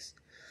mistakes.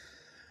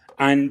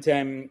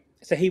 And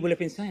so he will have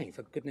been saying,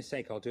 for goodness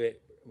sake, I'll do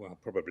it. Well,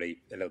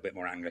 probably a little bit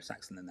more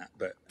Anglo-Saxon than that,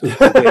 but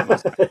I'll do it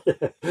myself.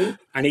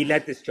 And he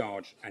led this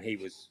charge, and he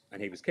was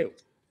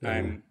killed.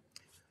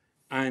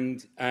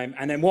 then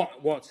well,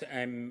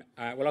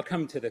 I'll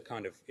come to the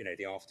kind of,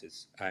 the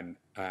afters in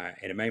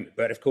a moment.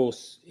 But of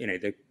course,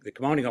 the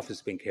commanding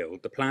officer's been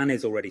killed. The plan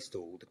is already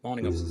stalled. The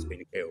commanding officer's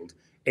been killed.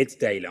 It's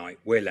daylight.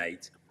 We're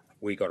late.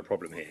 We got a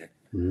problem here.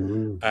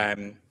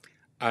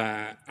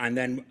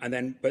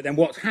 But then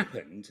what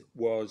happened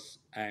was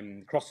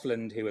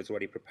Crossland, who has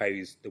already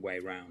proposed the way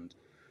around,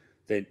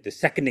 the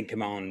second in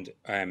command,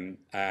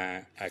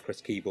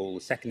 Chris Keeble,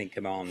 the second in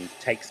command,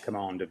 takes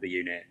command of the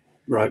unit.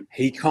 Right.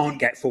 He can't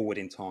get forward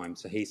in time,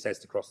 so he says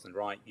to Crossland,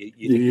 "Right,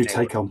 you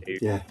take on.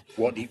 Yeah.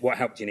 What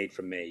help do you need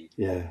from me?"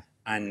 Yeah.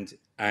 And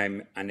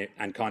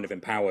kind of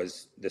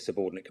empowers the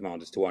subordinate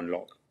commanders to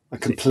unlock a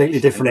completely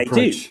different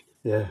approach.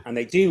 Yeah. And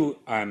they do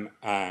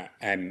unlock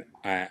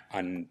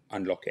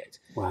it.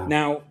 Wow.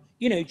 Now,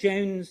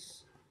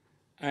 Jones,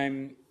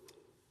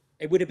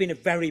 it would have been a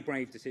very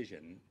brave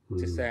decision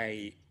to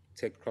say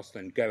to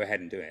Crossland, "Go ahead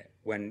and do it,"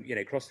 when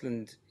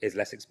Crossland is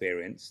less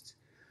experienced,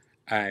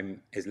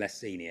 is less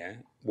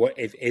senior,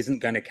 isn't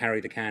going to carry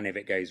the can if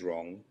it goes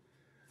wrong,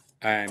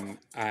 and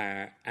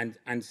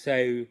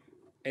so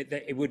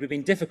it would have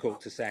been difficult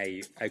to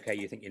say, "Okay,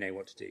 you think you know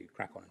what to do,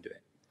 crack on and do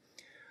it."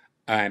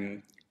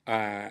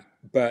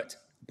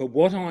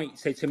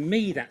 So to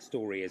me, that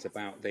story is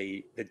about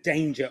the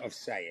danger of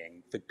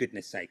saying, "For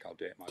goodness sake, I'll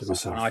do it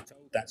myself." And I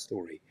told that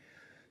story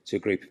to a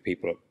group of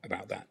people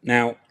about that.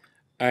 Now,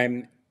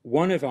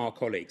 one of our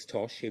colleagues,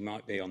 Tosh, who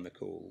might be on the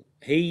call,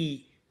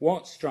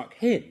 what struck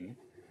him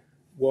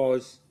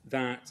was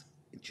that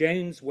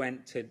Jones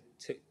went to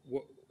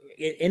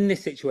in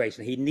this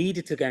situation, he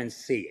needed to go and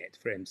see it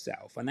for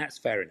himself, and that's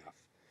fair enough.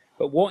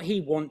 But what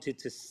he wanted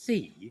to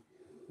see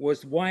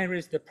was, where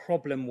is the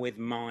problem with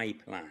my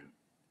plan?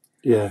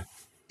 Yeah.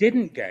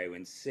 Didn't go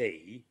and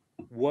see,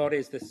 what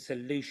is the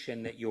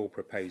solution that you're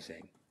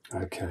proposing?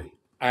 Okay.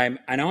 And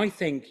I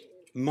think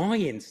my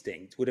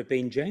instinct would have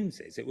been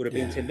Jones's. It would have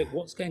been to look,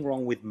 what's going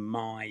wrong with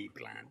my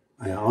plan?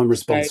 Yeah, I'm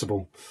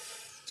responsible.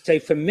 So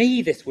for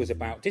me, this was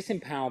about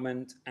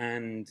disempowerment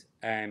and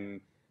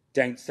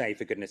don't say,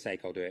 "For goodness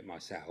sake, I'll do it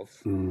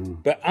myself."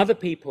 But other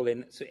people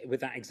with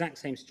that exact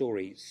same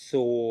story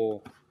saw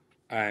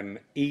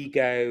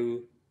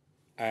ego.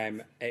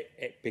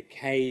 It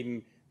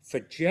became, for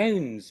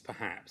Jones,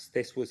 perhaps,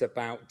 this was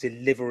about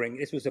delivering.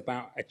 This was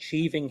about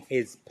achieving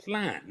his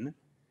plan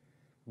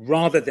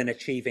rather than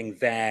achieving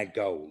their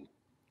goal.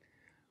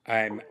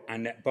 And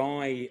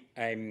by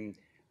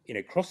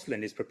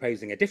Crossland is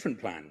proposing a different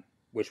plan,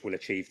 which will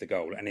achieve the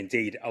goal, and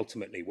indeed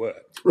ultimately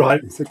worked.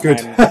 Right, good.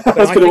 I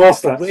was going to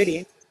ask that.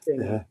 Really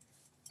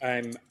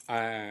interesting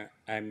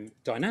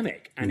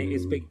dynamic, and it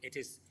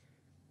is.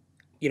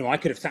 I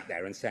could have sat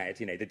there and said,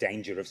 the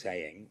danger of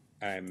saying,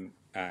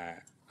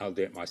 "I'll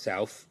do it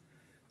myself."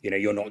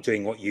 You're not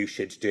doing what you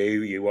should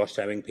do. You are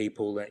showing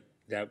people that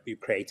you're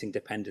creating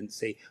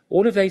dependency.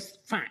 All of those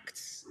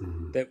facts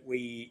that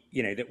we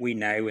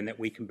know and that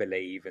we can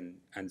believe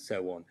and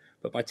so on.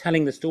 But by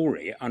telling the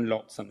story, it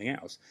unlocked something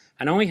else.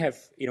 And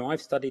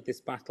I've studied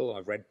this battle.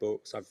 I've read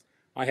books.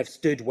 I have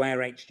stood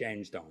where H.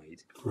 Jones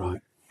died.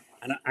 Right.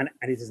 And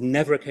it has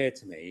never occurred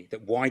to me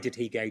that why did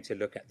he go to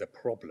look at the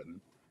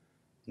problem,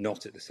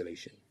 not at the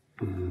solution?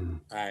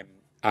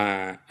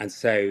 And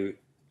so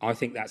I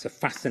think that's a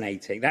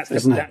fascinating. That's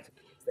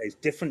those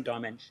different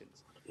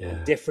dimensions.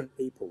 Yeah. Different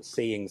people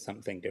seeing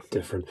something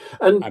different.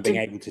 And being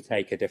able to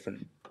take a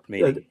different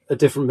meaning. A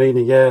different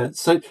meaning, yeah.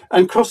 So,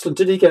 and Crossland,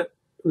 did he get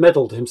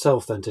medalled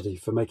himself then, did he,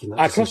 for making that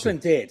decision?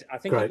 Crossland did. I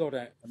think he got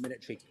a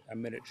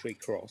military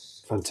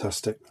cross.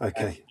 Fantastic.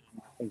 Okay. I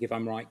think, if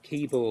I'm right,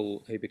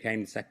 Keeble, who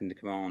became the second in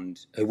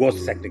command, who was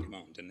the second in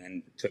command and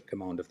then took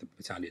command of the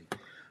battalion,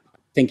 I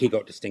think he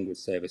got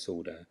Distinguished Service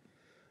Order.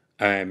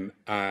 And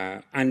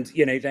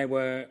there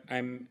were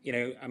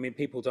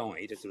people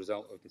died as a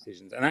result of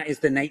decisions, and that is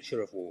the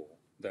nature of war,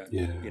 that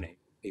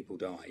people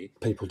die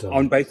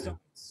on both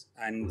sides,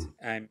 and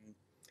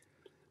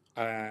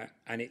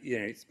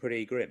it's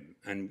pretty grim.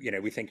 And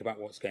we think about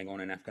what's going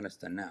on in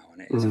Afghanistan now,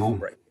 and it is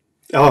heartbreaking.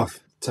 Oh,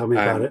 tell me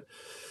about it.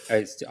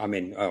 I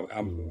know.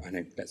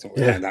 Let's not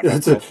go down that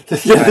road.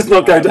 Let's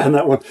not go down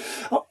that one.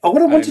 What I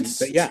wanted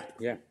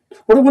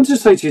to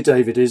say to you,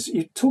 David, is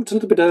you talked a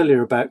little bit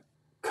earlier about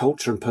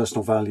culture and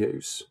personal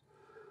values,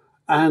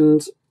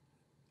 and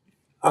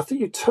I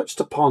think you touched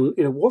upon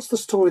what's the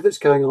story that's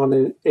going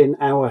on in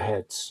our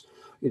heads.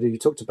 You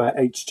talked about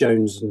H.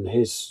 Jones and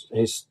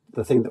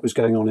the thing that was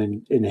going on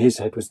in his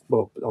head was,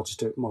 well, I'll just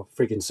do it my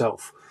frigging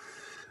self,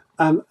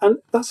 and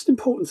that's an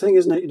important thing,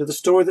 isn't it? The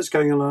story that's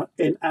going on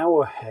in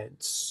our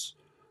heads,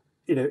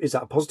 is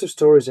that a positive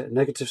story? Is it a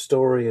negative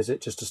story? Is it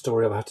just a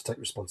story of I have to take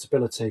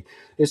responsibility?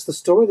 It's the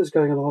story that's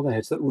going on in our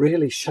heads that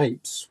really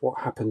shapes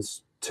what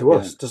happens to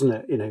us, doesn't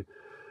it?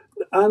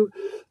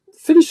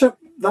 Finish up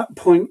that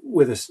point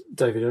with us,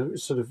 David.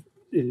 Sort of,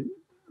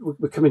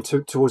 we're coming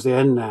towards the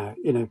end now.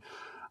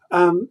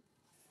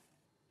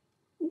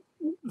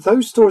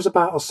 Those stories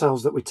about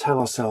ourselves that we tell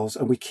ourselves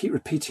and we keep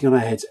repeating in our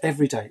heads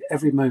every day,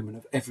 every moment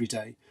of every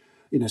day.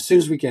 As soon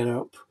as we get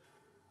up,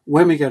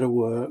 when we go to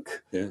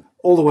work,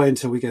 all the way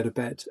until we go to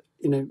bed.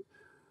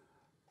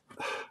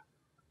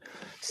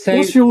 So,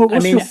 What's your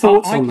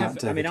thoughts I on have.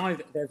 that,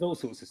 David? There's all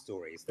sorts of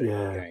stories that are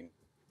Yeah. going.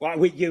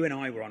 Well, you and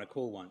I were on a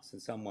call once,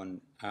 and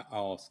someone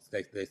asked.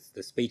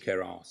 The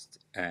speaker asked,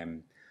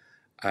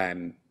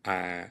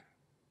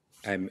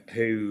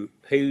 who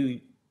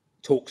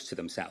talks to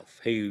themselves,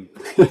 who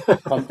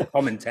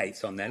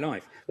commentates on their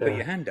life. Put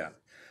your hand up.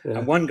 Yeah.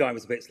 And one guy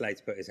was a bit slow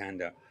to put his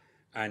hand up.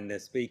 And the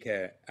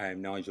speaker,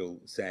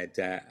 Nigel, said,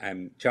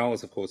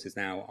 Charles, of course, is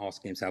now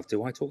asking himself,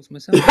 do I talk to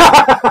myself?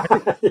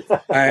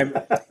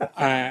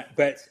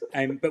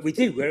 But we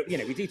do.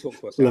 We do talk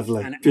to ourselves.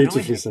 Lovely. And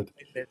Beautifully said.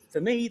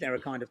 for me, there are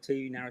kind of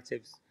two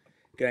narratives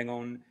going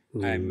on.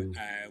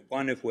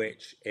 One of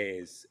which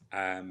is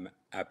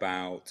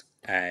about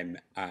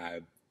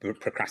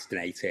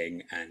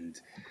procrastinating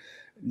and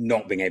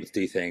not being able to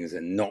do things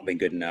and not being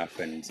good enough,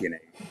 and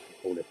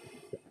all this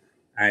stuff.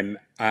 And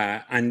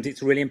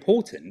it's really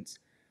important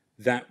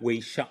that we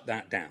shut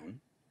that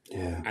down,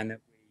 and that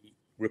we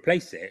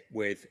replace it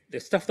with the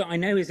stuff that I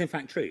know is in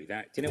fact true.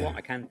 That what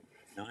I can.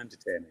 I'm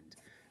determined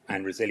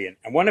and resilient.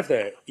 And one of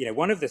the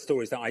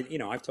stories that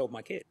I've told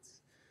my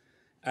kids.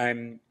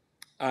 Mid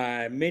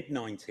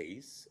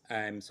 90s,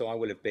 so I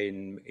will have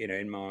been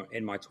in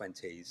my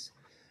 20s,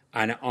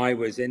 and I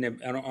was in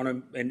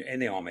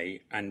the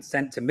army and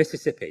sent to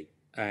Mississippi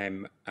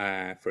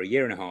for a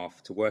year and a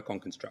half to work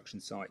on construction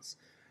sites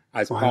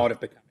as part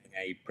of becoming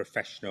a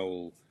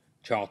professional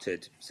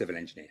chartered civil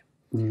engineer.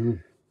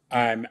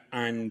 I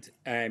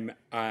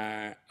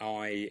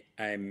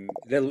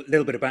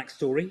little bit of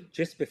backstory.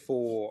 Just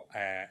before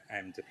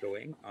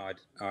deploying,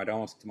 I'd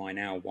asked my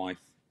now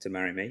wife to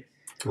marry me.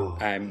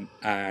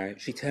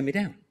 She turned me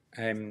down.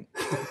 And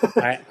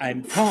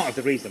part of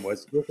the reason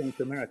was, you're going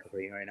to America for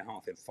a year and a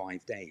half in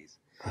 5 days.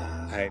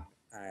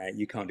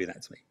 You can't do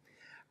that to me.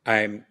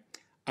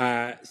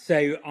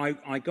 So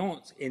I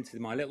got into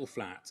my little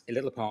flat, a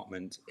little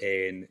apartment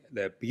in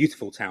the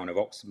beautiful town of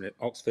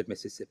Oxford,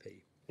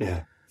 Mississippi.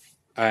 Yeah.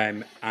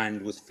 And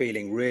was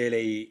feeling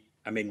really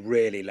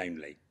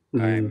lonely.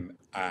 I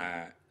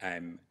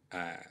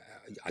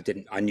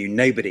knew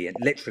nobody, and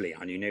literally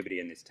I knew nobody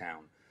in this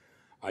town.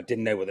 I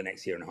didn't know what the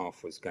next year and a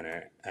half was going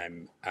to,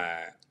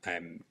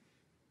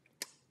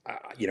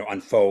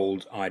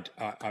 unfold. I'm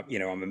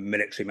a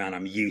military man.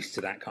 I'm used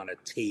to that kind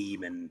of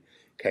team and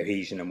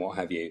cohesion and what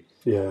have you.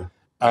 Yeah.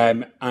 I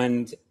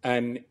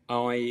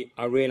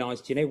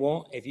realised,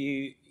 what? If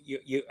you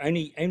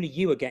only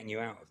you are getting you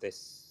out of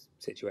this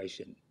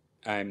situation.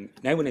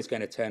 No one is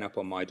going to turn up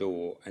on my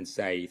door and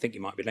say, "You think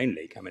you might be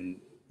lonely? Come and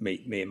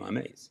meet me and my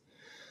mates."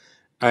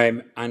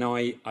 And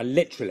I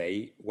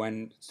literally,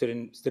 stood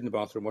in the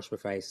bathroom, washed my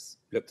face,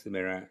 looked in the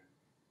mirror,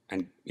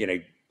 and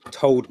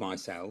told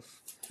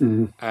myself,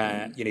 you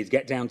need to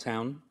get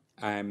downtown,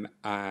 and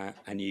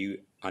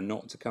you are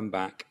not to come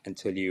back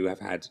until you have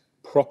had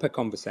proper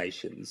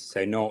conversations.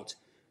 So not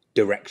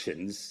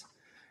directions,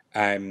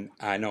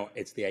 not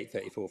it's the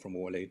 834 from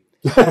Waterloo,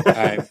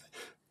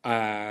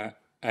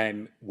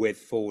 with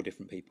 4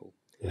 different people.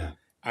 Yeah.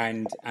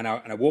 And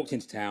I walked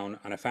into town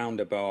and I found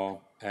a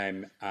bar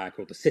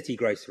called the City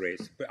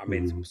Groceries.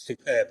 It's a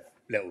superb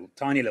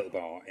tiny little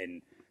bar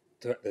in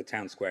the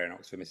town square in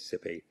Oxford,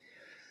 Mississippi.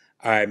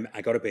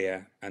 I got a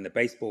beer and the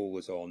baseball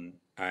was on,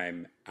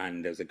 and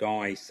there was a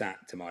guy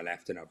sat to my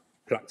left, and I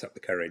plucked up the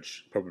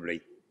courage,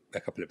 probably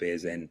a couple of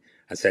beers in,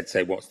 and said,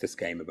 "So what's this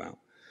game about?"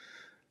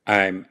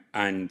 And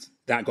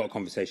that got a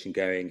conversation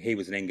going. He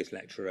was an English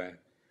lecturer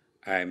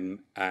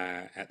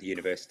at the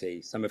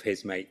university. Some of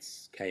his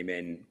mates came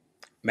in,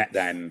 met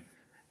them,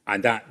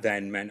 and that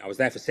then meant I was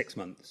there for 6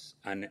 months.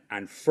 And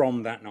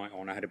from that night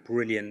on, I had a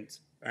brilliant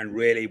and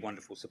really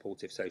wonderful,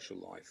 supportive social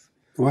life.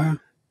 Wow.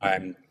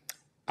 And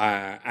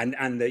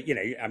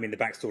the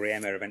backstory,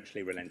 Emma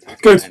eventually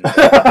relented. Good. And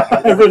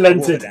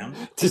relented.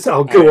 Just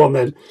go on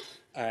then.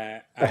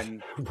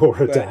 Wore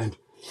her down.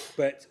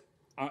 But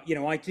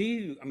I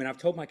do. I've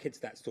told my kids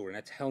that story, and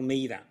I tell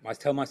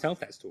myself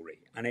that story,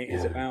 and it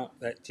is about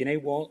that. Do you know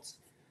what?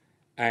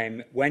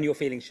 When you're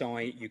feeling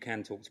shy, you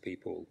can talk to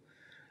people,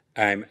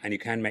 and you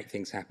can make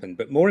things happen.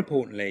 But more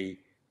importantly,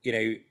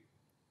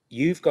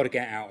 you've got to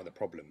get out of the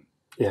problem.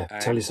 Yeah,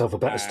 tell yourself a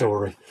better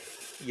story.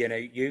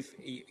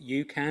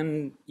 You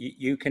can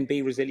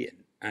be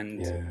resilient,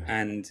 and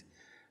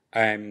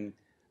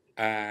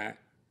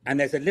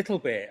there's a little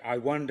bit. I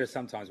wonder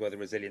sometimes whether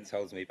resilience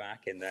holds me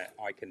back, in that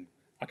I can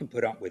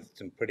put up with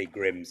some pretty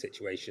grim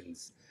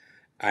situations,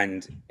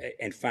 and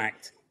in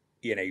fact,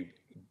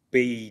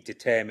 be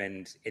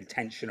determined,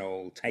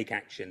 intentional, take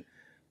action.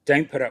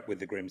 Don't put up with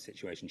the grim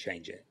situation.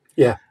 Change it.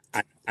 Yeah.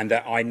 And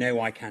that I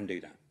know I can do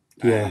that.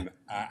 Yeah.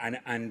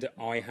 And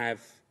I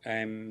have,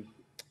 I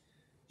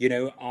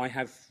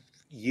have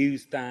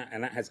used that,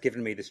 and that has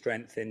given me the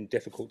strength in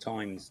difficult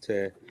times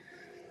to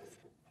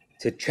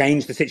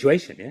change the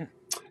situation. Yeah.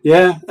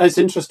 Yeah, it's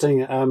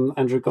interesting.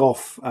 Andrew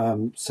Goff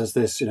says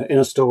this,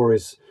 inner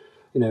stories.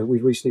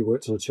 We recently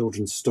worked on a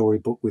children's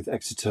storybook with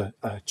Exeter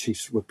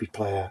Chiefs rugby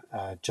player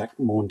Jack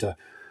Maunder,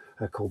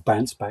 called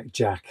Bounce Back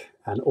Jack,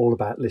 and all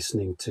about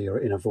listening to your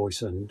inner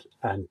voice and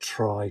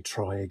try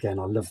again.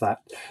 I love that.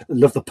 I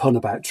love the pun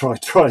about try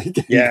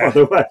again. Yeah. By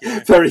the way,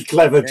 Yeah. very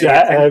clever,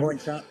 Jack. 10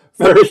 points up.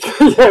 Very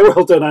yeah,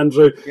 well done,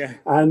 Andrew. Yeah.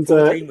 And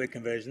 14 with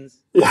conversions.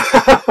 yeah,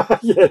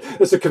 yeah,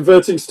 it's a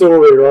converting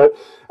story, right?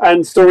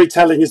 And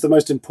storytelling is the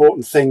most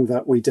important thing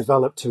that we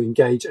develop to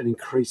engage and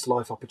increase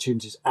life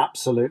opportunities.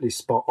 Absolutely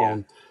spot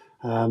on.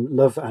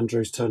 Love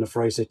Andrew's turn of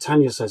phrase here.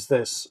 Tanya says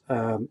this.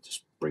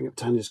 Just bring up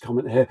Tanya's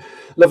comment here.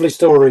 Lovely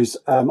stories.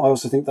 I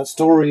also think that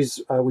stories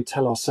we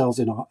tell ourselves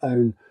in our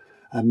own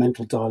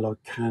mental dialogue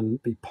can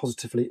be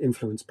positively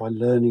influenced by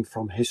learning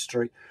from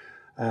history.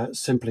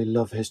 Simply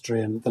love history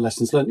and the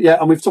lessons learned. Yeah,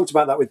 and we've talked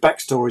about that with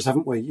backstories,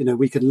 haven't we? You know,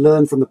 we can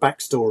learn from the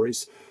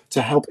backstories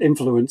to help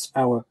influence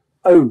our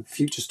own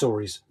future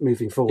stories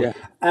moving forward,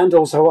 and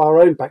also our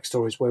own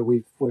backstories where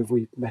we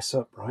mess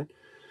up, right?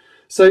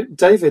 So,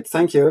 David,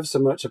 thank you ever so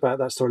much about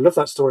that story. Love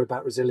that story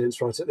about resilience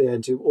right at the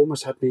end. You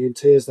almost had me in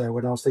tears there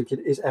when I was thinking,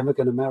 is Emma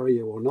going to marry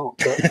you or not?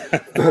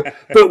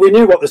 But we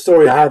knew what the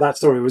story, how that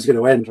story was going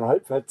to end,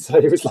 right? But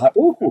it was like,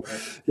 ooh,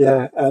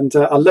 yeah. And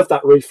I love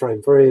that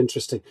reframe. Very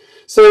interesting.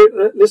 So,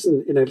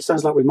 listen, you know, it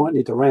sounds like we might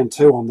need a round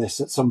two on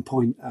this at some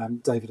point,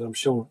 David. I'm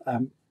sure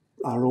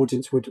our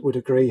audience would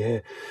agree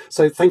here.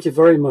 So, thank you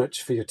very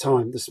much for your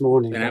time this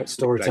morning about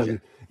storytelling.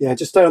 Pleasure. Yeah,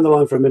 just stay on the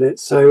line for a minute.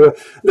 So,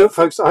 look,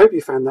 folks, I hope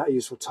you found that a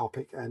useful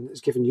topic and it's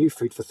given you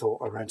food for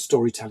thought around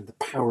storytelling, the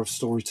power of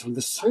storytelling.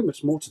 There's so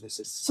much more to this.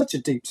 It's such a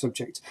deep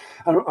subject.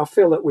 And I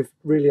feel that we've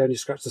really only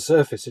scratched the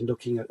surface in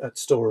looking at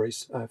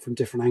stories from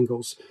different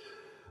angles.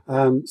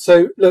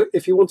 So, look,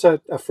 if you want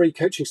a free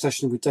coaching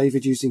session with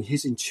David using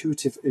his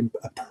intuitive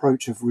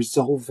approach of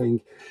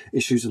resolving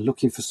issues and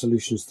looking for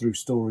solutions through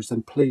stories,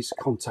 then please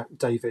contact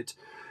David.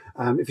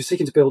 If you're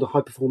seeking to build a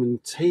high-performing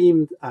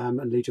team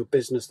and lead your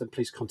business, then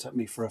please contact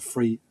me for a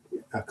free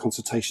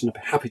consultation.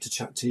 I'll be happy to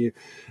chat to you,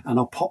 and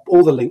I'll pop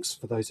all the links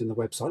for those in the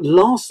website. And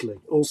lastly,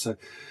 also,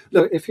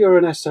 look, if you're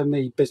an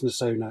SME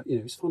business owner, you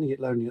know, who's finding it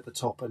lonely at the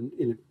top, and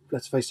you know,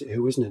 let's face it,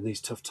 who isn't in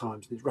these tough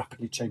times, these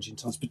rapidly changing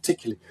times,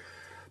 particularly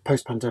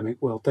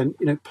post-pandemic world, then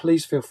you know,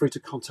 please feel free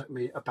to contact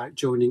me about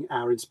joining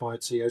our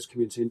Inspired CEOs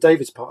community. And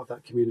David's part of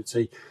that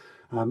community.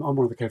 I'm one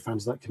of the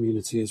co-founders of that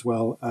community as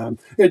well. You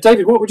know,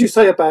 David, what would you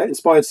say about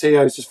Inspired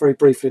CEOs, just very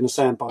briefly in a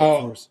soundbite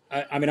for us?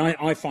 I mean,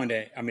 I find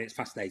it, I mean, it's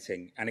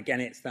fascinating. And again,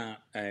 it's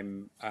that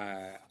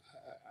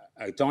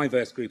a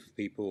diverse group of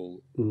people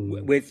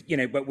with, you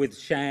know, but with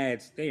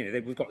shared, you know,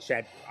 we've got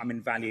shared, I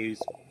mean,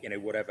 values, you know,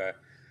 whatever.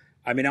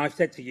 I mean, I've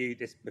said to you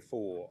this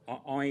before,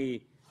 I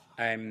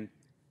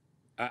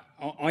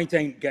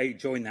don't go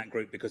join that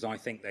group because I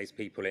think those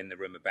people in the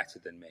room are better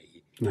than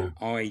me. No.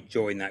 I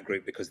join that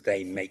group because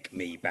they make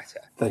me better.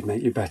 They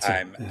make you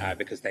better.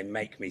 Because they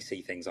make me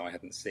see things I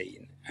hadn't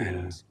seen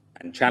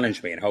and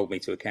challenge me and hold me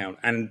to account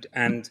and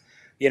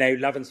you know,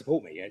 love and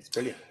support me. It's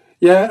brilliant.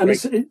 Yeah, and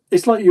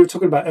it's like you were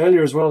talking about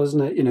earlier as well,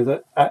 isn't it? You know,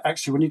 that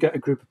actually when you get a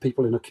group of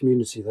people in a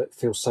community that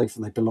feel safe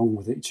and they belong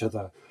with each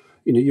other,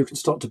 you know, you can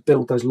start to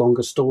build those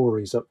longer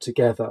stories up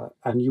together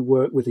and you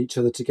work with each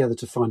other together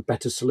to find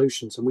better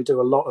solutions. And we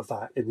do a lot of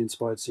that in the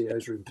Inspired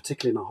CEOs room,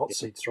 particularly in our hot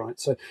seats, right?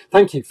 So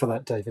thank you for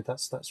that, David.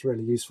 That's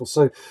really useful.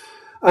 So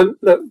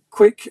look,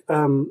 quick,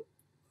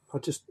 I'll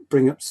just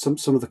bring up some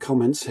of the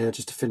comments here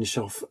just to finish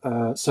off.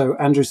 So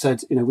Andrew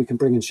said, you know, we can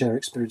bring and share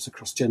experience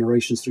across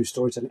generations through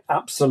storytelling.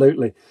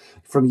 Absolutely.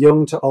 From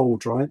young to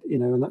old, right? You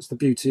know, and that's the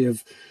beauty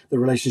of the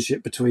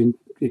relationship between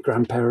your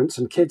grandparents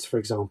and kids, for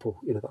example,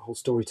 you know, that whole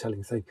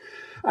storytelling thing.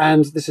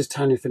 And this is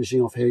Tanya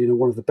finishing off here. You know,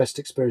 one of the best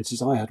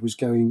experiences I had was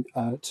going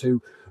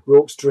to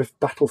Rorke's Drift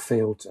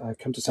battlefield,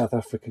 come to South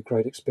Africa,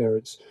 great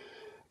experience.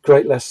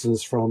 Great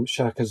lessons from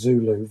Shaka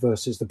Zulu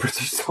versus the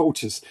British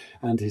soldiers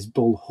and his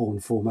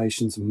bullhorn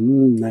formations.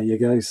 There you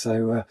go.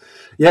 So,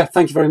 yeah,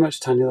 thank you very much,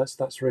 Tanya.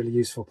 That's really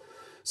useful.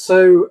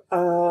 So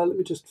let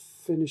me just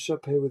finish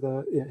up here with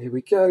here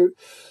we go.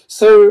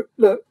 So,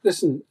 look,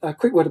 listen, a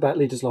quick word about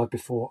Leaders Live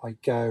before I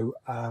go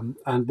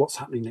and what's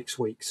happening next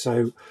week.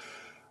 So,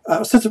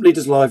 set up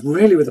Leaders Live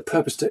really with a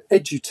purpose to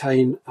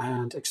edutain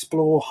and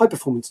explore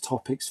high-performance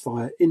topics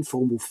via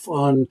informal,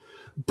 fun,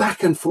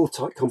 back-and-forth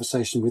type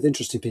conversation with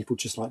interesting people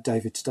just like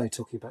David today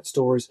talking about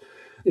stories,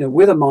 you know,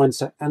 with a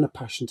mindset and a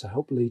passion to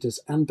help leaders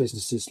and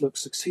businesses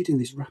succeed in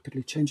these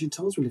rapidly changing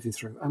times we're living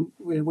through. And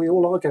we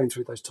all are going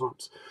through those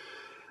times.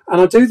 And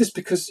I do this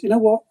because, you know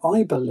what,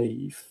 I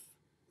believe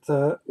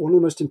that one of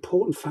the most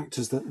important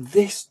factors that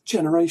this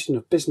generation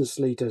of business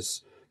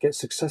leaders get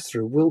success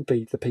through will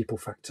be the people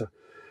factor.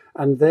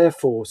 And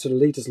therefore, sort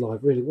of Leaders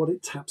Live, really what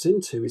it taps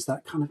into is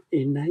that kind of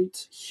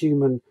innate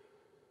human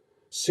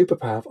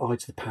superpower of I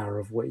to the power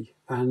of we,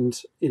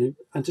 and you know,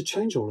 and to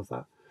change all of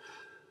that.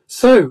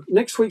 So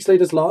next week's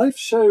Leaders Live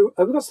show,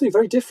 we've got something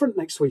very different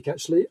next week.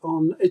 Actually,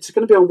 it's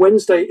going to be on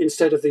Wednesday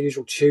instead of the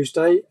usual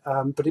Tuesday,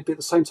 but it'll be at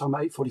the same time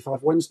at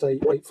 8:45. Wednesday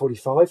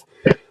 8:45,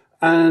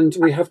 and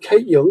we have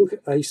Kate Young,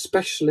 a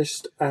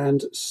specialist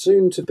and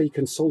soon-to-be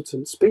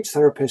consultant, speech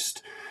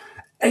therapist,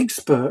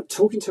 expert,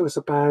 talking to us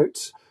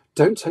about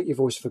don't take your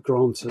voice for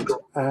granted.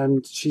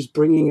 And she's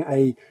bringing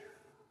a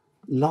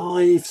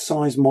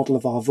life-size model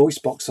of our voice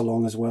box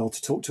along as well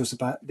to talk to us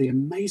about the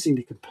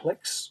amazingly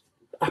complex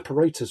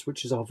apparatus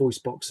which is our voice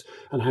box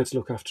and how to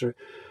look after it.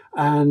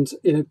 And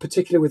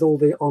particularly with all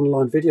the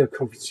online video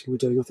conferencing we're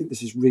doing, I think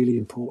this is really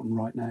important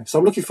right now. So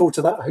I'm looking forward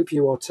to that. I hope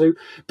you are too.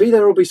 Be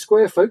there or be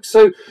square, folks.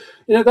 So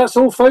that's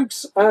all,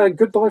 folks.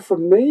 Goodbye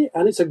from me,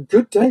 and it's a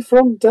good day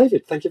from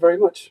David. Thank you very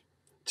much.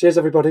 Cheers,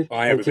 everybody. Bye,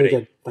 Thank you everybody.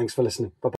 again. Thanks for listening. Bye.